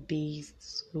dazed.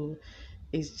 So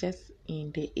it's just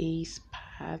in the ace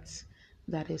part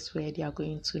that is where they are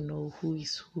going to know who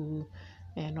is who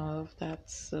and all of that.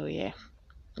 So yeah,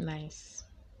 nice.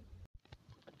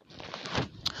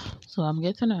 So I'm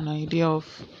getting an idea of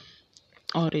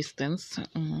all these things.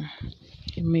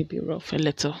 It may be rough a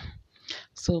little.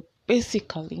 So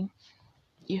basically,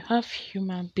 you have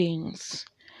human beings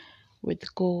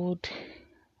with gold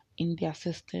in their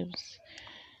systems.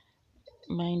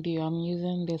 Mind you, I'm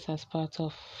using this as part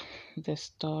of the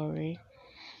story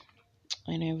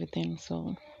and everything,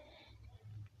 so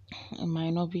it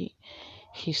might not be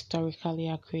historically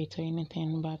accurate or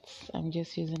anything, but I'm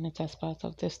just using it as part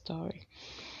of the story.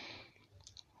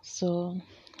 So,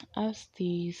 as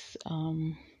these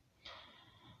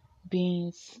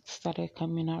beings started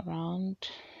coming around,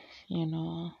 you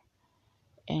know,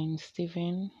 and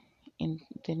Stephen in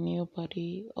the new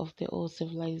body of the old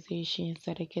civilization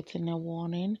started getting a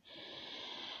warning.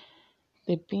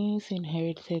 The beings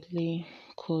inheritedly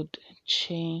could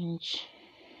change.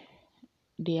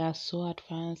 They are so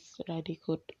advanced that they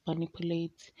could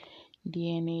manipulate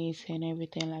DNAs and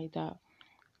everything like that.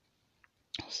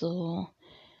 So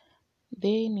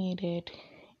they needed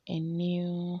a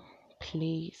new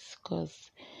place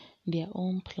because their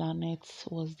own planet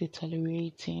was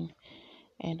deteriorating.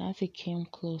 And as it came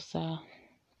closer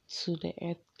to the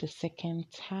earth the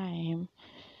second time,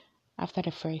 after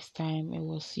the first time it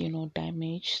was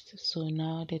damaged, so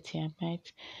now the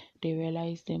Tiamite, they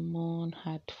realized the moon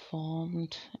had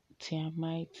formed.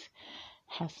 Tiamite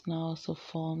has now also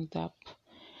formed up,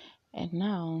 and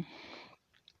now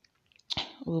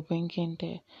we're bringing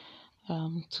the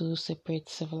two separate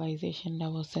civilization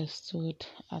that was stood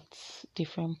at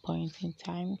different points in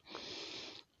time,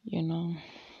 you know.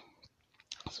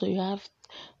 So you have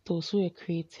those who were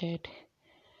created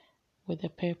with the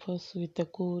purpose, with the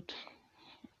good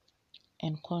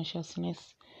and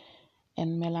consciousness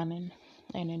and melanin,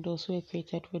 and then those who were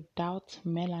created without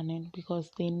melanin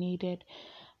because they needed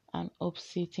an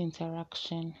opposite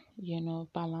interaction,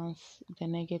 balance the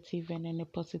negative and then the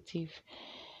positive.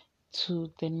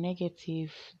 To the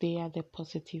negative they are the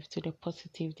positive, to the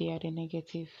positive they are the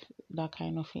negative, that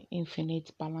kind of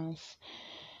infinite balance.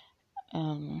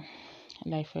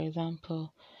 Like for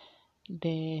example,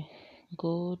 the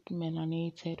gold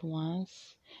melanated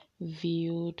ones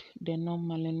viewed the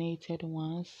non-melanated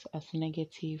ones as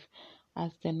negative,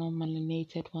 as the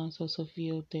non-melanated ones also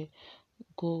viewed the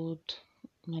gold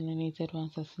melanated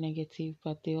ones as negative,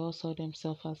 but they all saw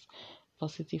themselves as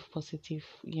positive,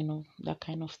 that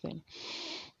kind of thing.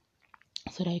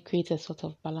 So that it creates a sort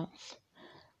of balance.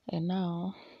 And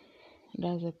now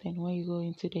that's the thing, when you go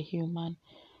into the human,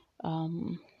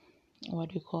 what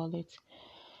do you call it,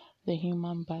 the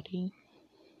human body,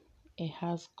 it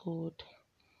has gold,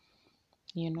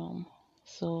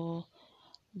 so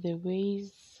the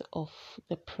ways of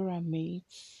the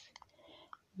pyramids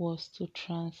was to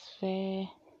transfer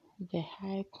the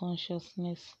high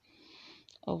consciousness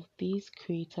of these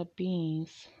creator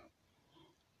beings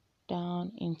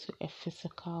down into a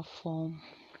physical form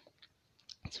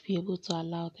to be able to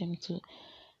allow them to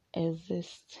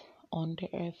exist on the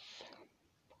earth,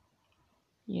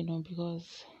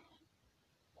 because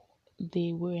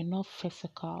they were not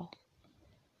physical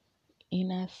in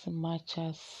as much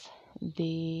as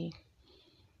they,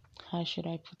 how should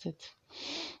I put it,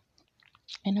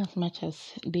 in as much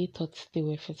as they thought they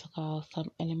were physical,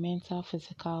 some elemental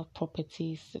physical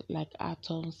properties like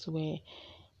atoms were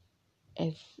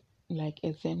as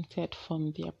exempted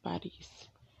from their bodies,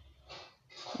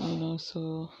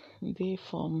 so they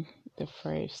form the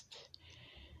first,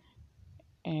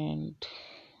 and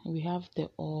we have the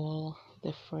all,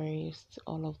 the first,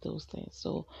 all of those things.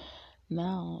 So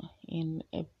now in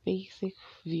a basic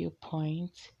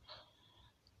viewpoint,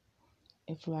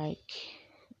 it's like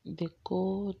the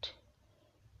gold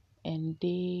and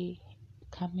they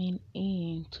coming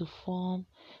in to form.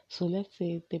 So let's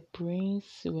say the brains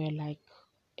were like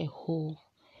a whole.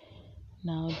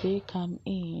 Now they come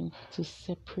in to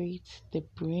separate the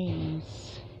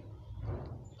brains,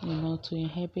 to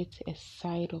inhabit a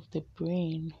side of the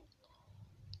brain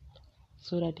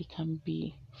so that they can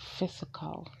be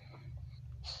physical,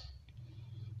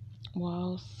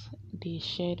 whilst they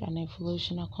shared an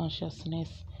evolutionary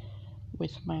consciousness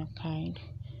with mankind.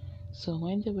 So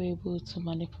when they were able to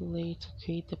manipulate, to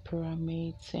create the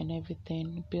pyramids and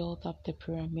everything, build up the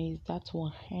pyramids, that will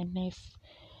harness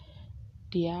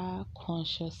their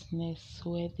consciousness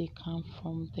where they come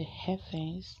from the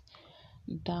heavens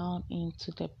down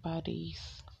into the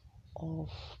bodies of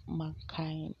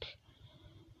mankind.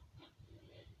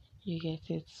 You get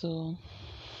it? So,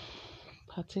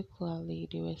 particularly,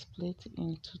 they were split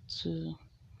into two,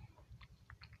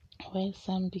 where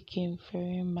some became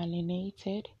very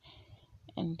melanated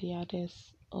and the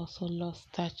others also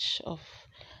lost touch of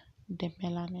the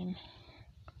melanin.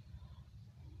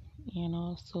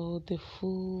 So the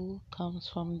full comes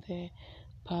from the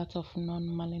part of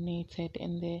non-melanated,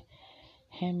 and the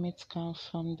hermit comes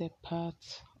from the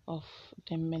part of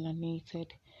the melanated.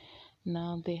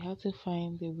 Now they had to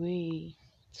find a way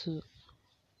to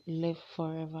live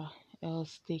forever,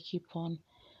 else they keep on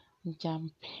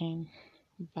jumping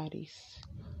bodies,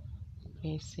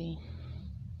 you see,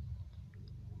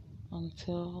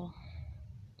 until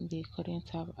they couldn't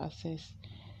have access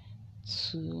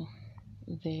to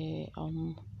the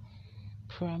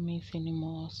pyramids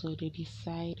anymore. So they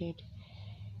decided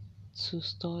to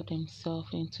store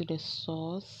themselves into the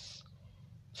source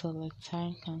till a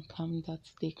time can come that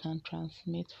they can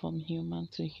transmit from human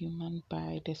to human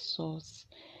by the source.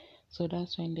 So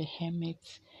that's when the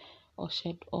hermits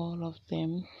ushered all of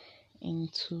them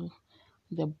into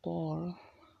the ball.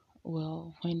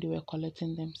 Well, when they were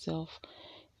collecting themselves,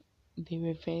 they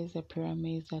reversed the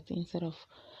pyramids, that instead of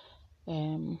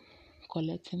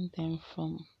collecting them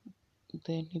from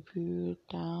the Nibiru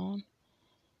down,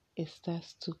 it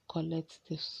starts to collect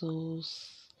the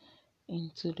souls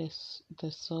into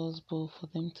the soul's bowl for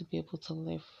them to be able to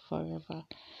live forever.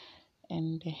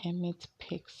 And the hermit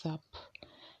picks up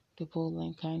the bowl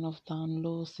and kind of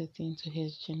downloads it into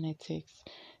his genetics,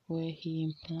 where he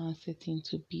implants it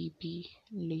into BB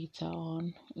later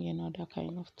on, that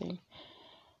kind of thing.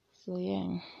 So,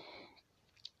 yeah.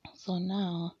 So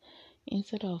now,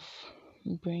 instead of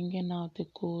bringing out the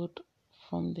gold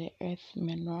from the earth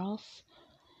minerals,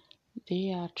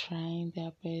 they are trying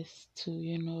their best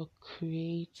to,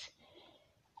 create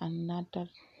another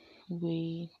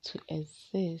way to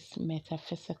exist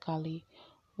metaphysically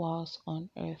whilst on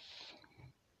earth.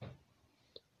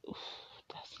 Oof,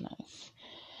 that's nice.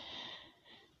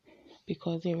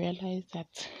 Because they realize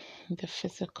that the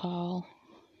physical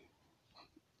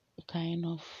kind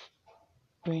of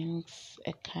brings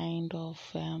a kind of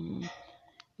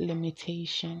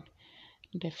limitation.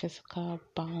 The physical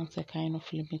bounds a kind of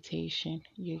limitation.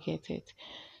 You get it?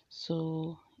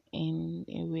 So, in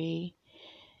a way,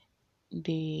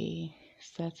 they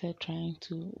started trying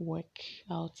to work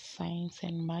out science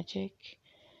and magic,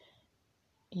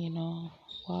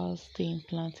 whilst they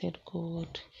implanted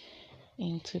gold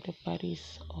into the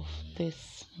bodies of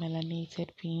these melanated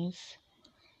beings,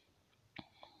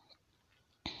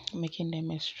 making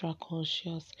them extra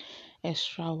conscious,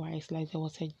 extra wise, like there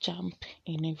was a jump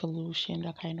in evolution,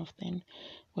 that kind of thing,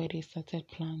 where they started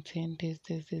planting this.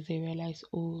 They realized,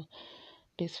 oh,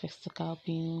 these physical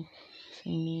beings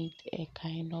need a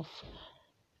kind of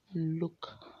look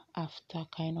after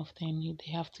kind of thing.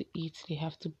 They have to eat, they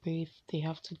have to breathe, they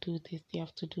have to do this, they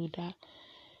have to do that,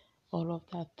 all of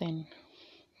that thing,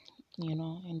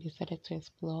 and they started to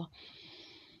explore.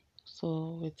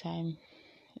 So with time,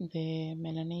 the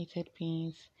melanated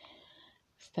beings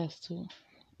starts to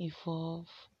evolve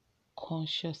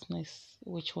consciousness,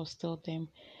 which was still them,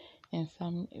 and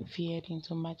some veered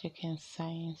into magic and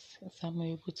science. Some were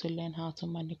able to learn how to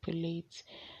manipulate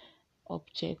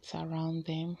objects around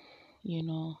them,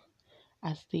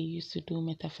 as they used to do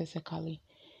metaphysically.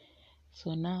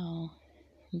 So now,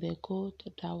 the gold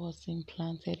that was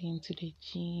implanted into the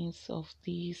genes of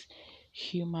these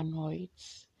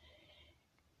humanoids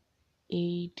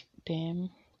aid them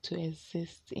to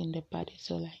exist in the body.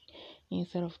 So, like,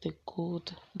 instead of the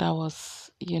gold that was,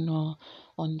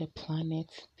 on the planet,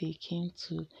 they came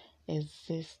to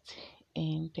exist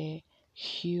in the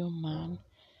human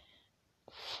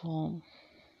form,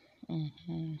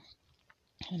 in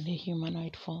the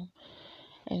humanoid form.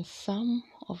 And some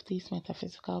of these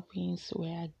metaphysical beings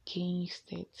were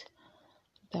against it,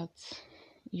 that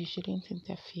you shouldn't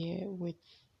interfere with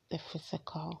the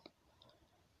physical.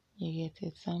 You get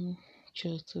it? Some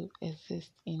chose to exist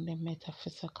in the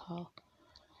metaphysical,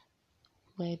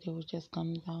 where they would just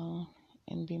come down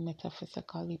and be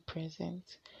metaphysically present.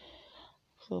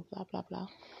 So, blah, blah, blah.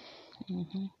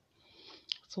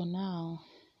 So now,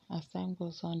 as time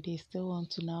goes on, they still want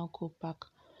to now go back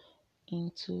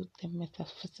into the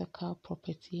metaphysical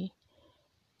property,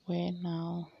 where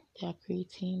now they are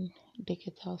creating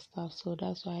digital stuff. So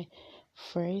that's why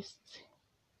first,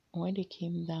 when they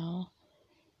came down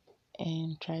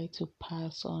and tried to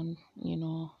pass on,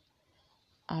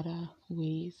 other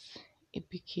ways, it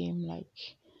became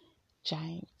like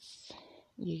giants.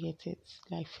 You get it?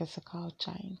 Like physical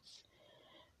giants.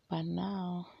 But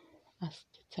now, as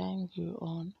the time grew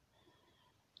on,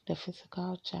 the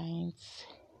physical giants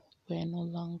were no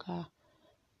longer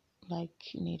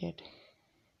like needed.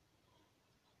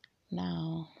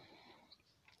 Now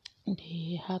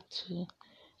they had to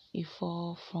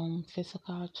evolve from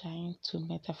physical giant to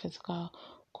metaphysical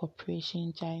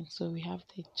corporation giant. So we have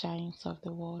the giants of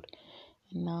the world,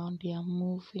 and now they are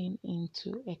moving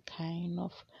into a kind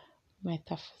of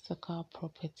metaphysical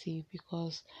property,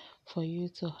 because for you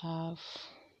to have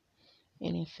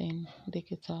anything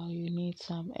digital, you need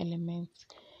some elements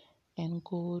and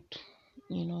gold,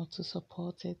 to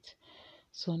support it.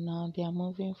 So now they are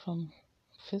moving from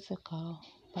physical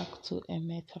back to a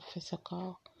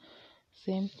metaphysical.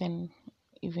 Same thing,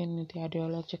 even in the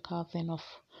ideological thing of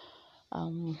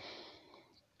um,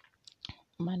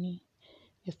 money.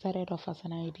 It started off as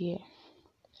an idea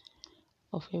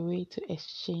of a way to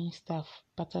exchange stuff.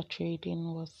 Barter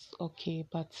trading was okay,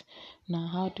 but now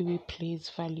how do we place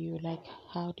value? Like,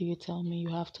 how do you tell me you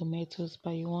have tomatoes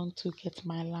but you want to get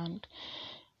my land?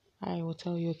 I will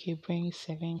tell you, okay, bring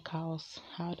 7 cows.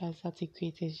 How does that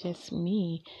equate? It's just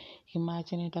me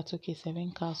imagining that, okay,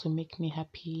 7 cows will make me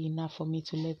happy enough for me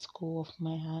to let go of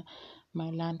my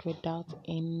land without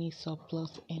any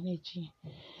surplus energy.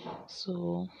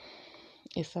 So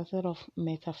it started off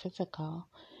metaphysical,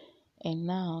 and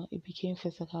now it became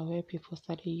physical, where people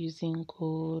started using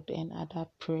gold and other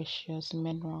precious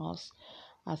minerals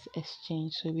as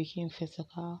exchange. So it became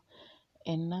physical.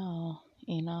 And now,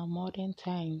 in our modern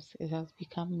times, it has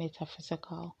become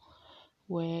metaphysical,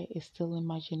 where it's still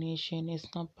imagination, it's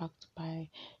not backed by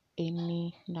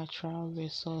any natural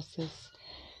resources.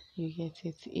 You get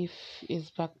it? If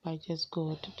it's backed by just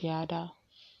gold, the other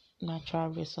natural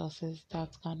resources that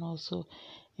can also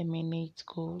emanate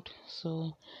gold.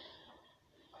 So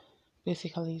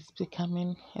basically, it's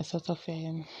becoming a sort of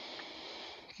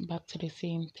back to the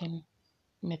same thing: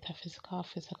 metaphysical,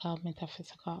 physical,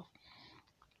 metaphysical.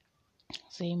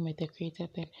 Same with the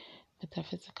created thing: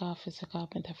 metaphysical, physical,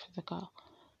 metaphysical.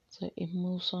 So it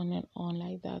moves on and on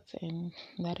like that, and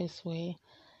that is where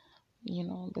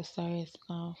the star is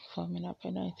now forming up.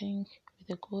 And I think with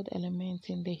the gold element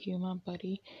in the human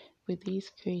body, with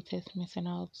these creators missing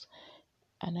out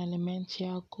an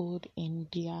elemental gold in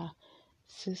their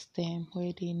system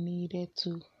where they needed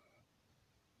to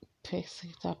fix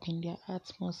it up in their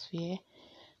atmosphere.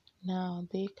 Now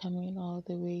they coming all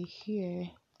the way here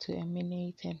to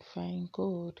emanate and find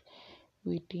gold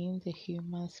within the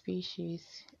human species.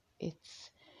 It's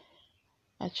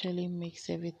actually makes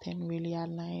everything really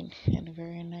aligned and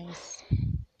very nice.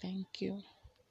 Thank you.